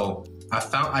 so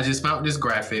I just found this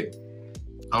graphic.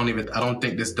 I don't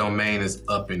think this domain is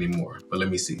up anymore, but let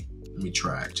me see. Let me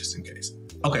try it just in case.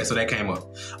 Okay, so that came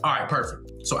up. All right,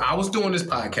 perfect. So I was doing this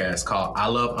podcast called I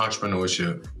Love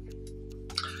Entrepreneurship.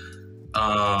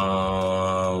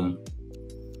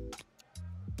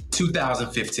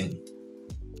 2015.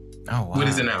 Oh, wow. What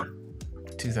is it now?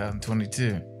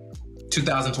 2022.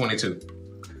 2022.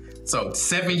 So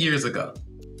 7 years ago.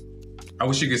 I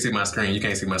wish you could see my screen. You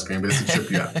can't see my screen, but this will trip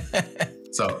you out.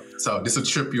 So this will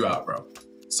trip you out, bro.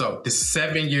 So this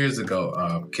 7 years ago,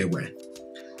 Kidway.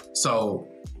 So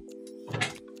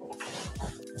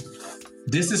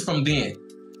this is from then.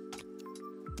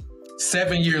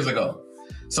 7 years ago.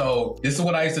 So this is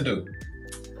what I used to do.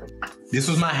 This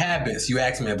was my habits you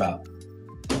asked me about.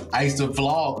 I used to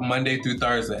vlog Monday through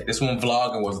Thursday. This when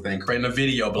vlogging was a thing, creating a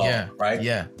video blog, right?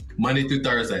 Yeah. Monday through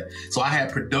Thursday. So I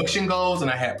had production goals and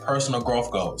I had personal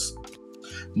growth goals.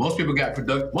 Most people don't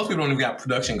even got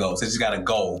production goals. They just got a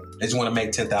goal. They just want to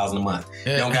make $10,000 a month.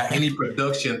 They don't got any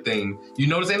production thing. You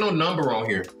notice ain't no number on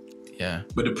here. Yeah.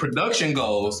 But the production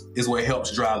goals is what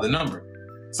helps drive the number.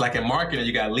 It's like in marketing,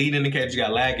 you got lead indicators, you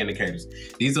got lag indicators.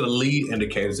 These are the lead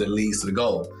indicators that leads to the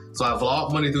goal. So I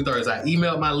vlog Monday through Thursday. I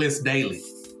emailed my list daily.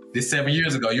 This 7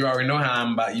 years ago, you already know how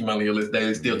I'm about emailing your list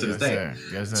daily still to this day.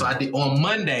 Yes, sir. So I did, on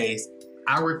Mondays,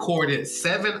 I recorded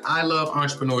 7 I Love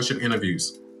Entrepreneurship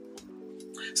interviews.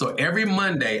 So every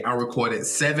Monday, I recorded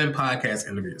 7 podcast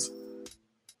interviews.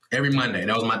 Every Monday.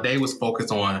 That was my day was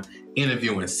focused on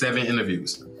interviewing, 7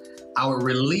 interviews. I would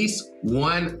release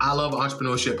 1 I Love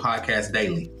Entrepreneurship podcast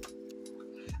daily.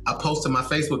 I posted my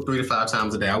Facebook 3 to 5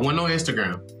 times a day. I wasn't on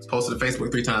Instagram. I posted to Facebook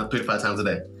 3 to 5 times a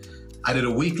day. I did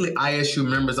a weekly ISU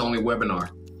members only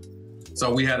webinar.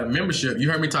 So we had a membership.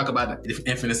 You heard me talk about the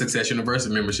Infinite Success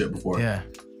University membership before. Yeah.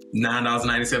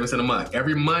 $9.97 a month.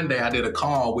 Every Monday I did a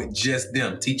call with just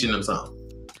them, teaching them something.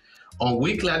 On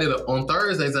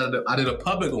Thursdays I did a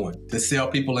public one to sell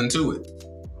people into it.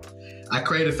 I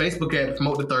created a Facebook ad to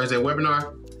promote the Thursday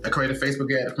webinar. I created a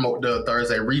Facebook ad to promote the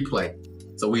Thursday replay.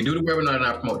 So we do the webinar and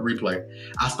I promote the replay.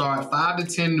 I started 5 to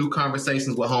 10 new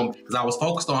conversations with home, because I was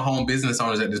focused on home business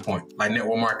owners at this point, like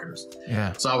network marketers.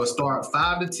 Yeah. So I would start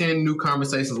 5 to 10 new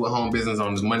conversations with home business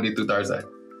owners Monday through Thursday.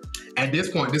 At this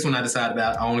point, this one I decided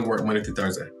that I only work Monday through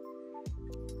Thursday.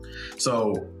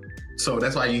 So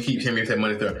that's why you keep hearing me say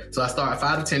Monday through Thursday. So I started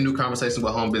 5 to 10 new conversations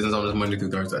with home business owners Monday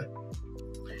through Thursday.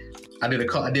 I did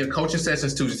coaching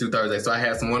sessions Tuesday through Thursday. So I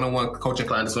had some one-on-one coaching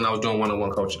clients when I was doing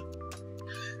one-on-one coaching.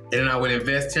 And then I would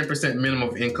invest 10% minimum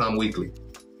of income weekly.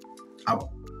 I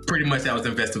was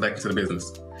investing back into the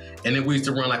business. And then we used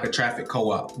to run like a traffic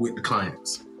co-op with the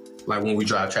clients, like when we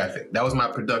drive traffic. That was my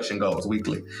production goals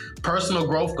weekly. Personal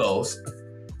growth goals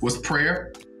was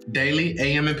prayer, daily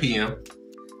AM and PM,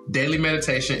 daily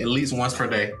meditation at least once per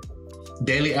day,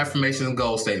 daily affirmations and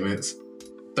goal statements,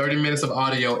 30 minutes of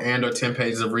audio and or 10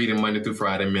 pages of reading Monday through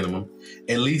Friday minimum,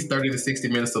 at least 30 to 60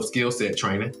 minutes of skill set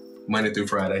training Monday through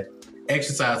Friday,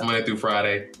 exercise Monday through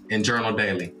Friday, and journal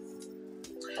daily.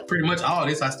 Pretty much all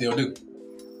this I still do.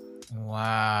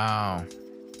 Wow.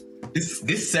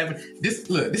 This 7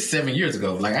 years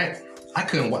ago. Like I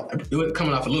couldn't watch. It was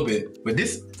coming off a little bit, but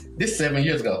this 7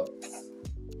 years ago.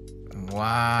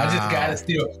 Wow. I just got it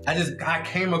still. I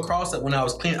came across it when I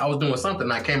was clean. I was doing something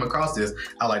and I came across this.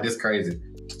 I was like, this crazy.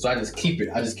 So I just keep it.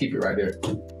 right there.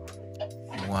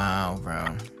 Wow,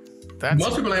 bro.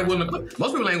 Most people ain't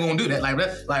gonna do that.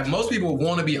 Like most people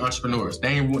want to be entrepreneurs.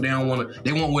 They don't want to.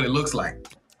 They want what it looks like.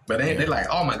 But they're like,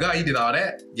 oh my God, you did all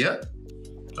that? Yep.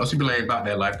 Most people ain't about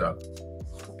that life though.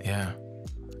 Yeah.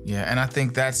 Yeah. And I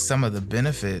think that's some of the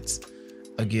benefits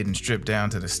of getting stripped down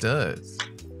to the studs,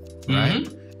 right?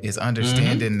 Mm-hmm. Is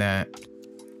understanding that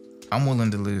I'm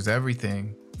willing to lose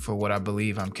everything for what I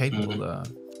believe I'm capable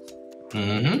of.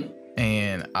 Mm-hmm.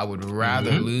 And I would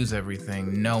rather lose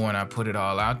everything knowing I put it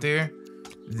all out there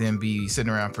than be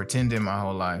sitting around pretending my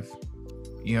whole life.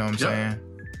 You know what I'm saying?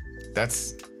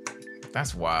 That's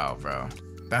wild, bro.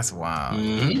 That's wild.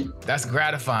 Mm-hmm. That's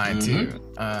gratifying too.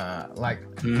 I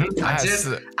just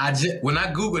when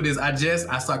I Googled this, I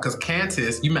saw, because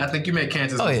Cantus, I think you met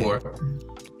Cantus before. Yeah.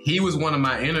 He was one of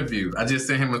my interviews. I just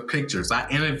sent him a picture. So I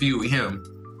interviewed him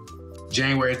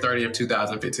January 30th,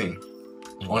 2015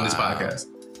 on this podcast.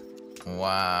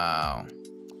 Wow.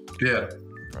 Yeah.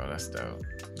 Bro, that's dope.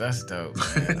 That's dope,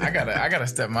 man. I gotta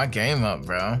step my game up,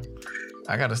 bro.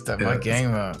 I gotta step my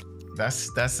game up.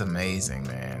 That's amazing,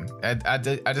 man.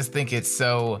 I just think it's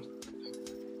so,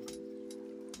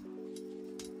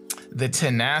 the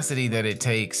tenacity that it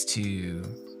takes to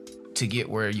get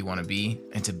where you want to be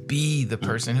and to be the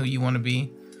person who you want to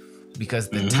be, because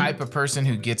the type of person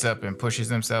who gets up and pushes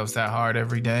themselves that hard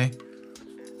every day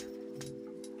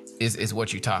is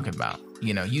what you're talking about.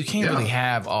 You know, you can't really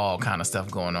have all kind of stuff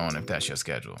going on if that's your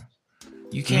schedule.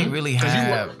 You can't really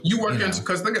have you working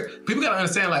because people gotta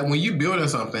understand, like, when you building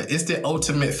something, it's the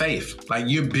ultimate faith. Like,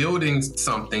 you're building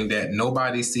something that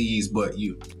nobody sees but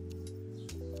you.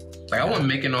 Like, I wasn't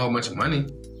making a whole bunch of money,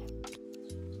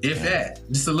 if that,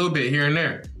 just a little bit here and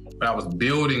there, but I was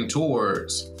building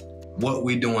towards what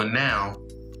we're doing now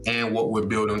and what we're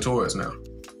building towards now.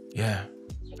 Yeah.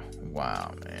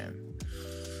 Wow, man.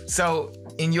 So,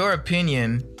 in your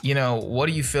opinion, what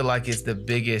do you feel like is the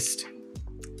biggest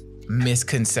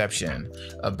misconception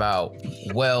about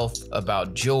wealth,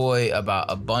 about joy,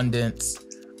 about abundance?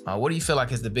 What do you feel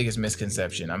like is the biggest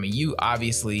misconception? I mean, you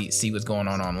obviously see what's going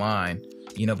on online,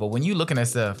 but when you looking at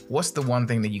stuff, what's the one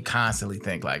thing that you constantly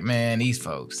think like, man, these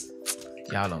folks,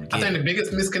 y'all don't get it? I think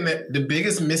the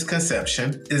biggest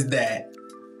misconception is that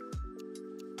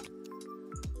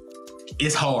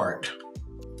it's hard,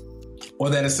 or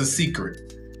that it's a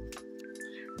secret.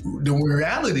 The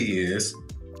reality is,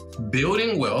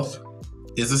 building wealth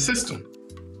is a system.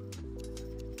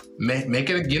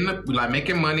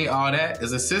 Making money, all that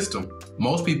is a system.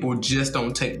 Most people just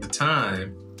don't take the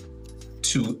time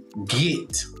to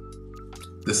get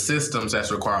the systems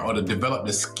that's required, or to develop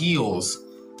the skills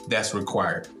that's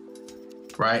required.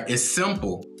 Right? It's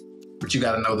simple, but you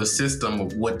got to know the system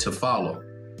of what to follow.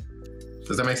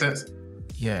 Does that make sense?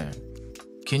 Yeah.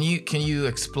 Can you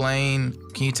explain?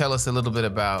 Can you tell us a little bit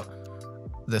about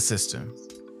the system?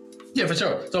 Yeah, for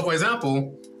sure. So, for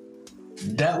example,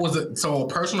 a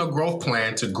personal growth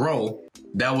plan to grow.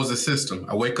 That was a system.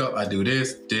 I wake up, I do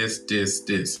this. That's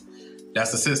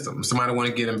the system. Somebody want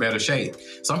to get in better shape.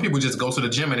 Some people just go to the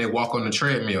gym and they walk on the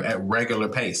treadmill at regular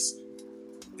pace.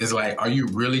 It's like, are you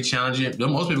really challenging?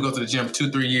 Most people go to the gym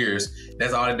 2-3 years.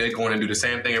 That's all they're going and do the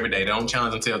same thing every day. They don't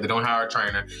challenge themselves. They don't hire a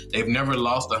trainer. They've never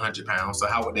lost 100 pounds. So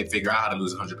how would they figure out how to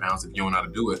lose 100 pounds if you don't know how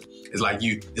to do it? It's like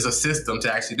it's a system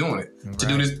to actually doing it. Right. To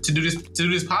do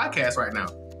this podcast right now.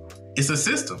 It's a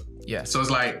system. Yeah. So it's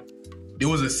like, it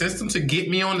was a system to get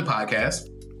me on the podcast.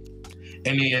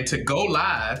 And then to go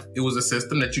live, it was a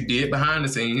system that you did behind the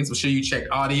scenes. I'm sure you checked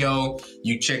audio,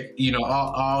 you checked,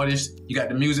 all this, you got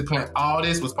the music playing, all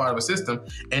this was part of a system.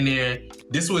 And then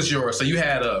this was so you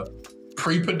had a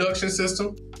pre-production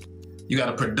system, you got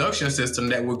a production system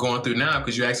that we're going through now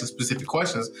because you're asking specific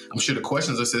questions. I'm sure the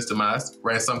questions are systemized,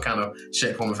 right, in some kind of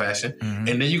shape, form, or fashion. Mm-hmm.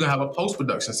 And then you're going to have a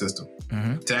post-production system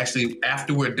to actually,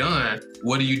 after we're done,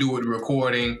 what do you do with the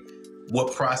recording?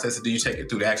 What process do you take it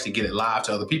through to actually get it live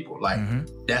to other people? Like,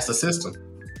 that's a system.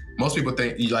 Most people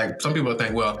think, some people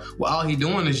think, well, all he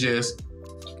doing is just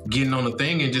getting on the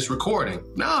thing and just recording.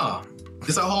 No,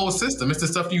 it's a whole system. It's the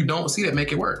stuff you don't see that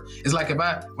make it work. It's like when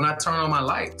I turn on my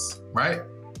lights, right?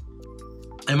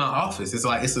 In my office, it's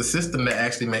a system that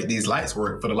actually make these lights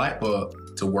work for the light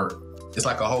bulb to work. It's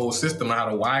like a whole system of how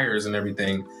the wires and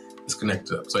everything is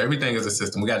connected up. So everything is a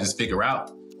system. We got to just figure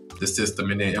out the system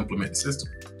and then implement the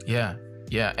system. Yeah.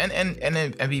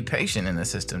 And be patient in the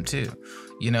system too,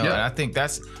 And I think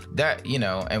that's that,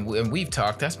 and we've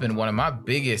talked, that's been one of my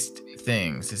biggest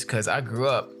things, is because I grew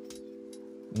up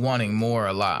wanting more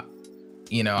a lot.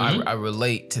 I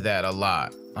relate to that a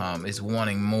lot. Is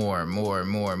wanting more.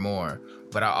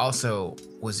 But I also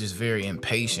was just very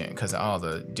impatient because of all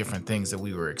the different things that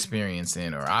we were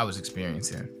experiencing, or I was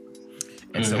experiencing.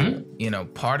 And so,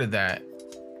 part of that,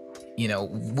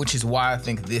 which is why I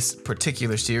think this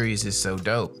particular series is so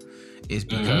dope, is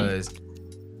because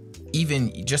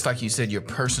even just like you said, your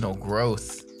personal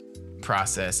growth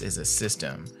process is a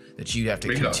system that you have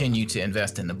to continue to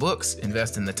invest in the books,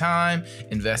 invest in the time,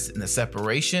 invest in the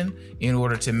separation in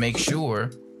order to make sure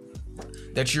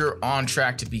that you're on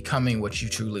track to becoming what you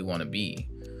truly want to be.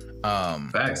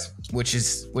 Facts. Which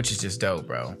is just dope,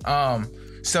 bro.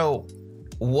 So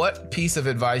what piece of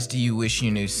advice do you wish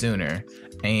you knew sooner?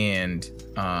 And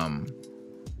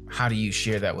how do you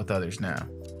share that with others now?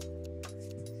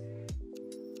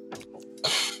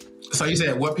 So you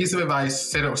said, what piece of advice?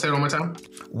 Say it one more time.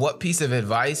 What piece of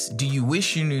advice do you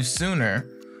wish you knew sooner,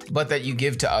 but that you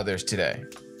give to others today?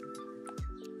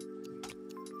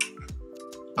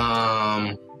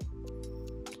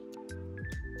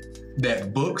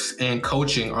 That books and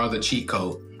coaching are the cheat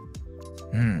code.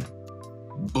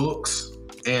 Books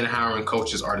and hiring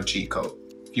coaches are the cheat code.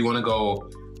 If you want to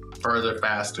go further,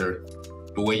 faster,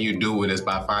 the way you do it is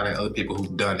by finding other people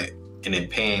who've done it and then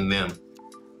paying them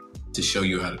to show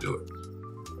you how to do it.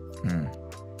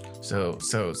 So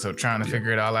trying to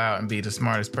figure it all out and be the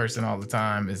smartest person all the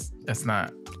time it's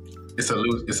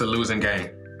a losing game.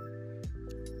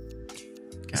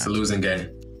 It's a losing game.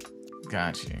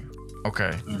 Got you.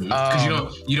 Okay. Because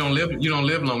you don't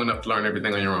live long enough to learn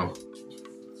everything on your own.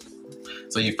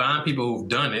 So you find people who've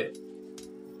done it,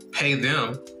 pay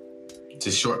them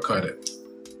to shortcut it.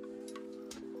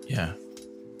 Yeah,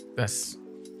 that's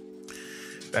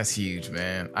huge,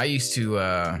 man. I used to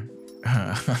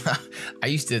I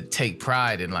used to take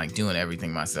pride in like doing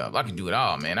everything myself. I could do it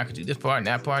all, man. I could do this part and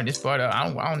that part and this part.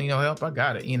 I don't need no help. I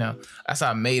got it. You know, that's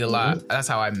how I made a lot. That's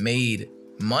how I made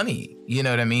money. You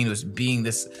know what I mean? It was being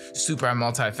this super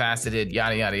multifaceted,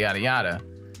 yada, yada, yada, yada.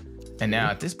 And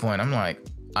now at this point, I'm like,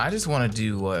 I just want to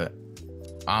do what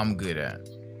I'm good at.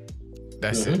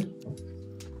 That's it.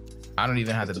 I don't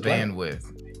even have the bandwidth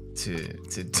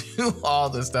to do all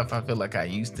the stuff I feel like I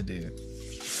used to do.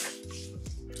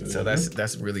 So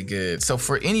that's really good. So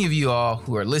for any of you all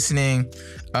who are listening,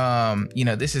 you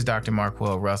know, this is Dr.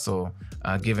 Marquel Russell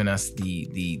giving us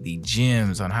the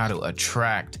gems on how to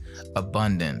attract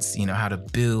abundance, you know, how to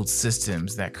build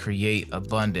systems that create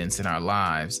abundance in our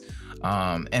lives,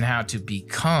 and how to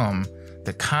become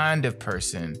the kind of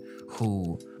person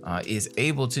who is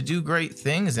able to do great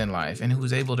things in life and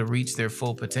who's able to reach their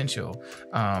full potential.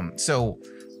 So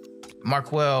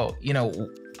Marquel, you know,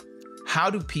 how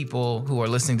do people who are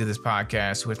listening to this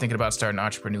podcast, who are thinking about starting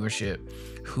entrepreneurship,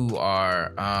 who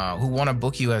are who want to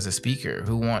book you as a speaker,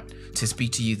 who want to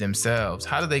speak to you themselves,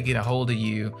 how do they get a hold of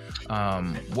you?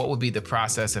 What would be the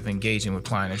process of engaging with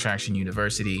Client Attraction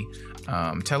University?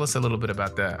 Tell us a little bit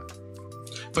about that.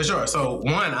 For sure. So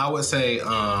one, I would say,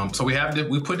 so I got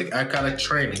a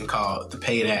training called the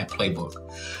Paid Ad Playbook.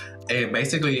 And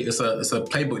basically it's a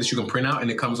playbook that you can print out and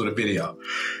it comes with a video.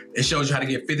 It shows you how to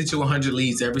get 50 to 100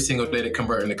 leads every single day to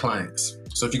convert into clients.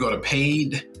 So if you go to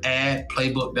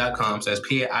paidadplaybook.com, so that's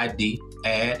PAID,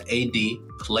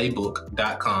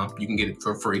 playbook.com, you can get it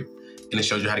for free. And it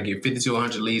shows you how to get 50 to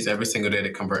 100 leads every single day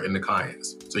to convert into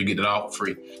clients. So you get it all for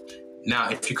free. Now,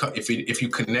 if you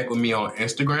connect with me on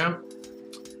Instagram,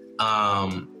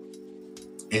 my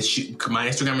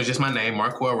Instagram is just my name,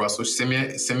 Marquel Russell. Send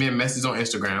me a message on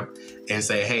Instagram and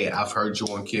say, hey, I've heard you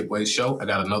on Kid Boy's show. I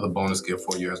got another bonus gift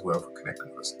for you as well for connecting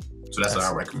with us. So that's what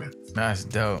I recommend. That's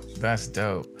dope. That's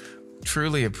dope.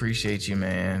 Truly appreciate you,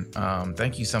 man.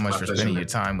 Thank you so much for spending your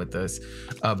time with us.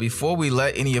 Before we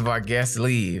let any of our guests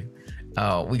leave,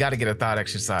 we got to get a thought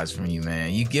exercise from you,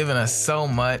 man. You've given us so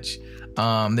much.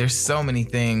 There's so many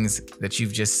things that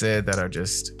you've just said that are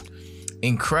just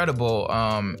incredible,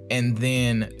 and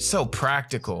then so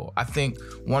practical. I think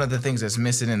one of the things that's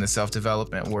missing in the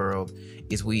self-development world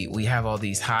is we have all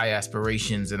these high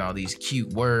aspirations and all these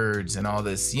cute words and all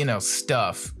this, you know,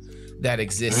 stuff that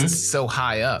exists so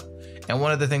high up. And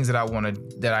one of the things that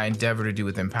I endeavor to do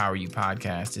with Empower You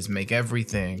podcast is make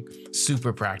everything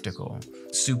super practical,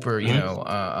 super, you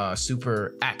know,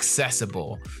 super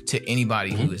accessible to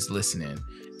anybody who is listening.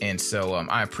 And so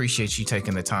I appreciate you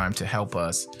taking the time to help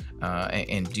us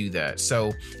and do that.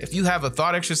 So if you have a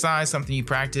thought exercise, something you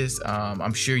practice,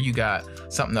 I'm sure you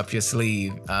got something up your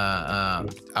sleeve.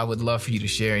 I would love for you to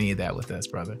share any of that with us,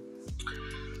 brother.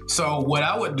 So what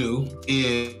I would do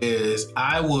is so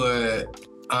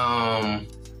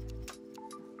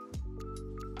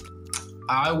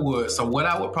what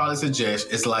I would probably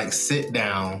suggest is like sit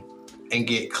down and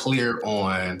get clear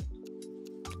on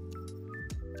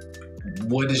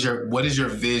what does your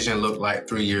vision look like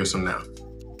 3 years from now?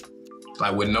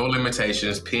 Like with no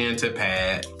limitations, pen to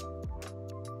pad,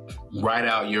 write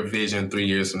out your vision 3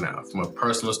 years from now, from a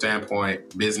personal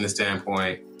standpoint, business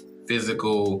standpoint,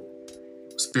 physical,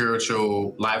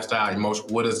 spiritual, lifestyle, emotional.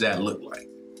 What does that look like?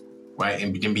 Right?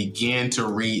 And you can begin to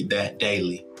read that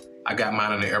daily. I got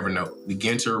mine on the Evernote.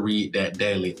 Begin to read that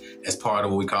daily as part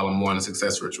of what we call a morning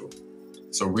success ritual.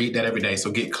 So read that every day.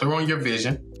 So get clear on your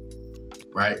vision,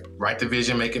 right? Write the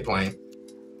vision, make it plain.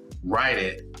 Write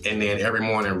it, and then every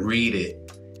morning read it,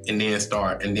 and then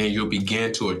start. And then you'll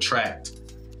begin to attract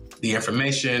the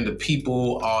information, the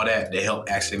people, all that to help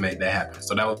actually make that happen.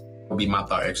 So that would be my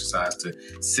thought exercise, to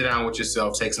sit down with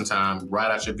yourself, take some time,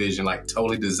 write out your vision, like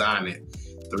totally design it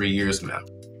 3 years from now.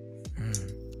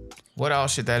 What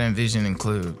else should that vision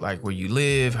include? Like where you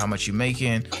live, how much you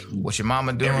making, what your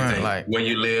mama doing? Everything. Like where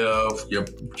you live,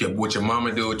 what your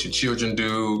mama do, what your children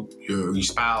do, your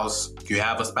spouse, if you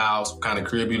have a spouse, what kind of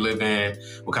crib you live in,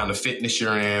 what kind of fitness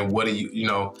you're in, what do you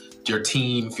know, your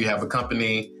team, if you have a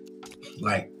company,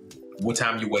 like what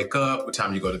time you wake up, what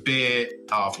time you go to bed,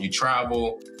 how often you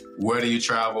travel, where do you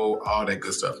travel, all that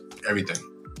good stuff, everything.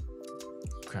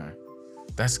 Okay,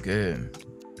 that's good.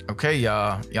 Okay,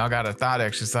 y'all got a thought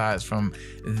exercise from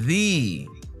the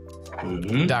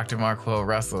Dr. Marquel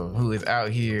Russell, who is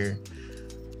out here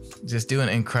just doing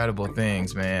incredible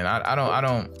things, man. I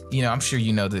don't, you know, I'm sure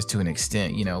you know this to an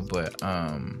extent, you know, but,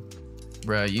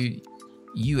 bro, you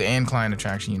and Client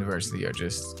Attraction University are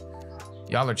just,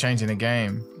 y'all are changing the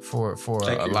game for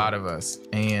a lot of us.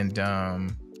 And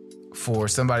for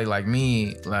somebody like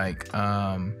me, like,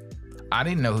 I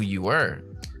didn't know who you were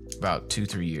about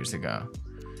 2-3 years ago.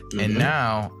 And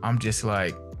now I'm just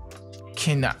like,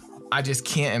 I just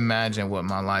can't imagine what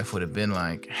my life would have been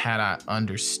like had I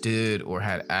understood or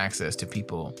had access to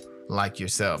people like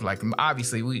yourself. Like,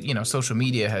 obviously, social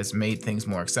media has made things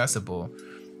more accessible,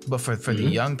 but for the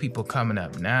young people coming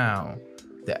up now,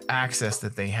 the access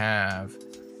that they have,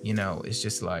 it's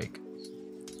just like,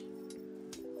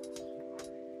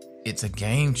 it's a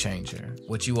game changer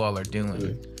what you all are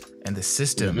doing, and the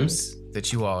systems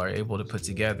that you all are able to put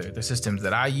together, the systems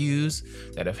that I use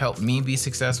that have helped me be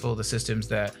successful, the systems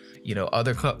that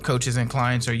other coaches and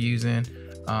clients are using,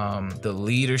 the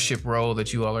leadership role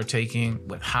that you all are taking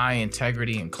with high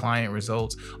integrity and client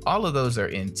results. All of those are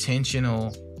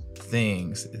intentional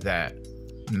things that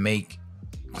make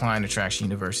Client Attraction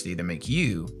University, that make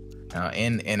you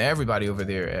and everybody over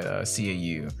there at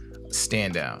CAU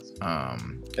stand out.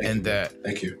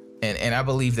 Thank you. And I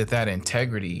believe that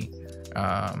integrity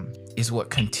is what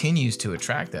continues to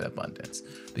attract that abundance,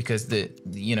 because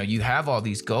you have all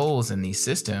these goals and these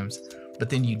systems, but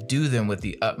then you do them with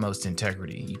the utmost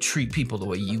integrity. You treat people the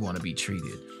way you want to be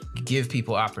treated. You give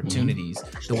people opportunities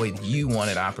the way you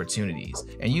wanted opportunities,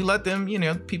 and you let them.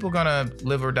 People gonna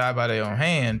live or die by their own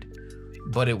hand,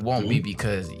 but it won't be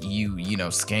because you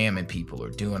scamming people or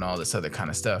doing all this other kind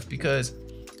of stuff. Because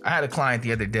I had a client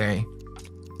the other day,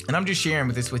 and I'm just sharing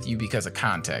this with you because of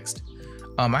context.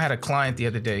 I had a client the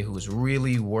other day who was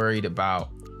really worried about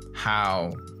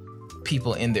how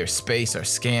people in their space are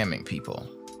scamming people.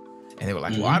 And they were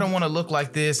like, well, I don't want to look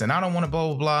like this, and I don't want to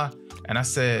blah, blah, blah. And I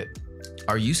said,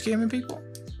 are you scamming people?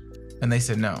 And they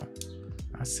said, no.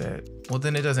 I said, well,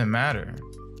 then it doesn't matter.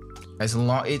 As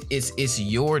long it's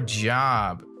your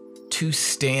job to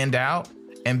stand out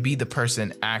and be the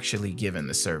person actually giving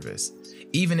the service.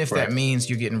 Even if that means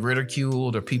you're getting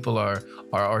ridiculed or people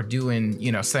are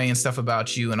doing, saying stuff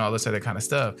about you and all this other kind of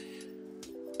stuff.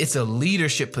 It's a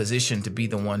leadership position to be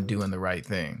the one doing the right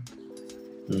thing.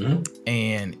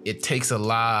 And it takes a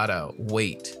lot of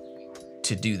weight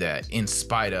to do that, in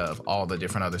spite of all the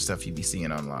different other stuff you be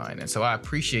seeing online. And so I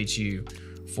appreciate you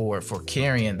for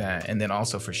carrying that, and then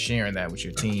also for sharing that with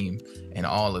your team and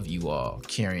all of you all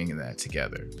carrying that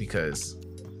together, because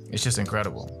it's just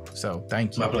incredible. So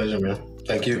thank you. My pleasure, man.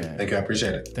 Thank you. Yeah. Thank you. I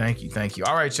appreciate it. Thank you.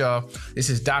 All right, y'all. This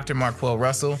is Dr. Marquel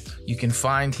Russell. You can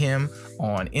find him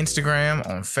on Instagram,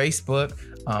 on Facebook.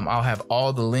 I'll have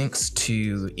all the links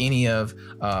to any of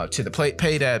to the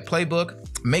Paid Ad Playbook.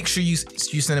 Make sure you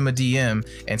send him a DM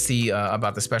and see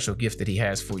about the special gift that he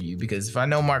has for you. Because if I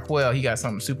know Marquel, he got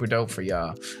something super dope for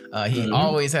y'all. He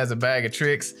always has a bag of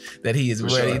tricks that he is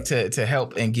ready to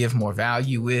help and give more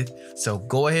value with. So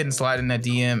go ahead and slide in that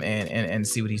DM and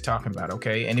see what he's talking about,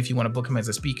 okay? And if you want to book him as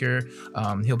a speaker,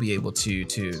 he'll be able to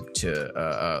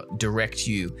direct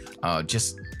you.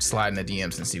 Just slide in the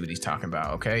DMs and see what he's talking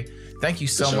about, okay? Thank you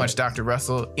so much, Dr.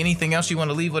 Russell. Anything else you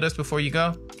want to leave with us before you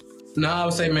go? No, I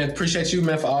would say, man, appreciate you,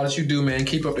 man, for all that you do, man.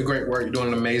 Keep up the great work. You're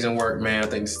doing amazing work, man. I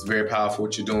think this is very powerful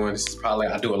what you're doing. This is probably,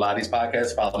 I do a lot of these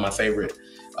podcasts, probably my favorite,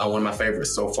 one of my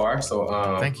favorites so far. So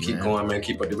thank you, keep going, man.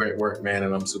 Keep up the great work, man.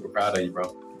 And I'm super proud of you,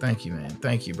 bro. Thank you, man.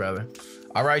 Thank you, brother.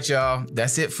 All right, y'all.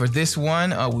 That's it for this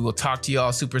one. We will talk to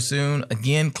y'all super soon.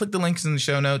 Again, click the links in the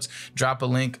show notes. Drop a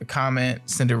link, a comment,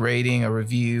 send a rating, a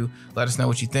review. Let us know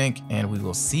what you think, and we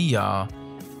will see y'all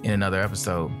in another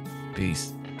episode.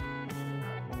 Peace.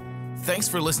 Thanks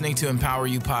for listening to Empower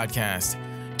You Podcast.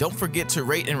 Don't forget to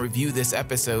rate and review this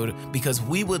episode, because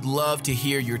we would love to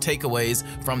hear your takeaways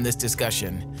from this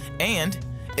discussion. And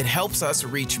it helps us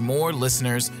reach more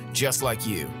listeners just like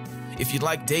you. If you'd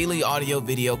like daily audio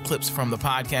video clips from the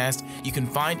podcast, you can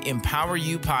find Empower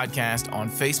You Podcast on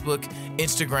Facebook,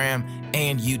 Instagram,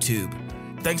 and YouTube.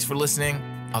 Thanks for listening.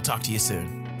 I'll talk to you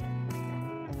soon.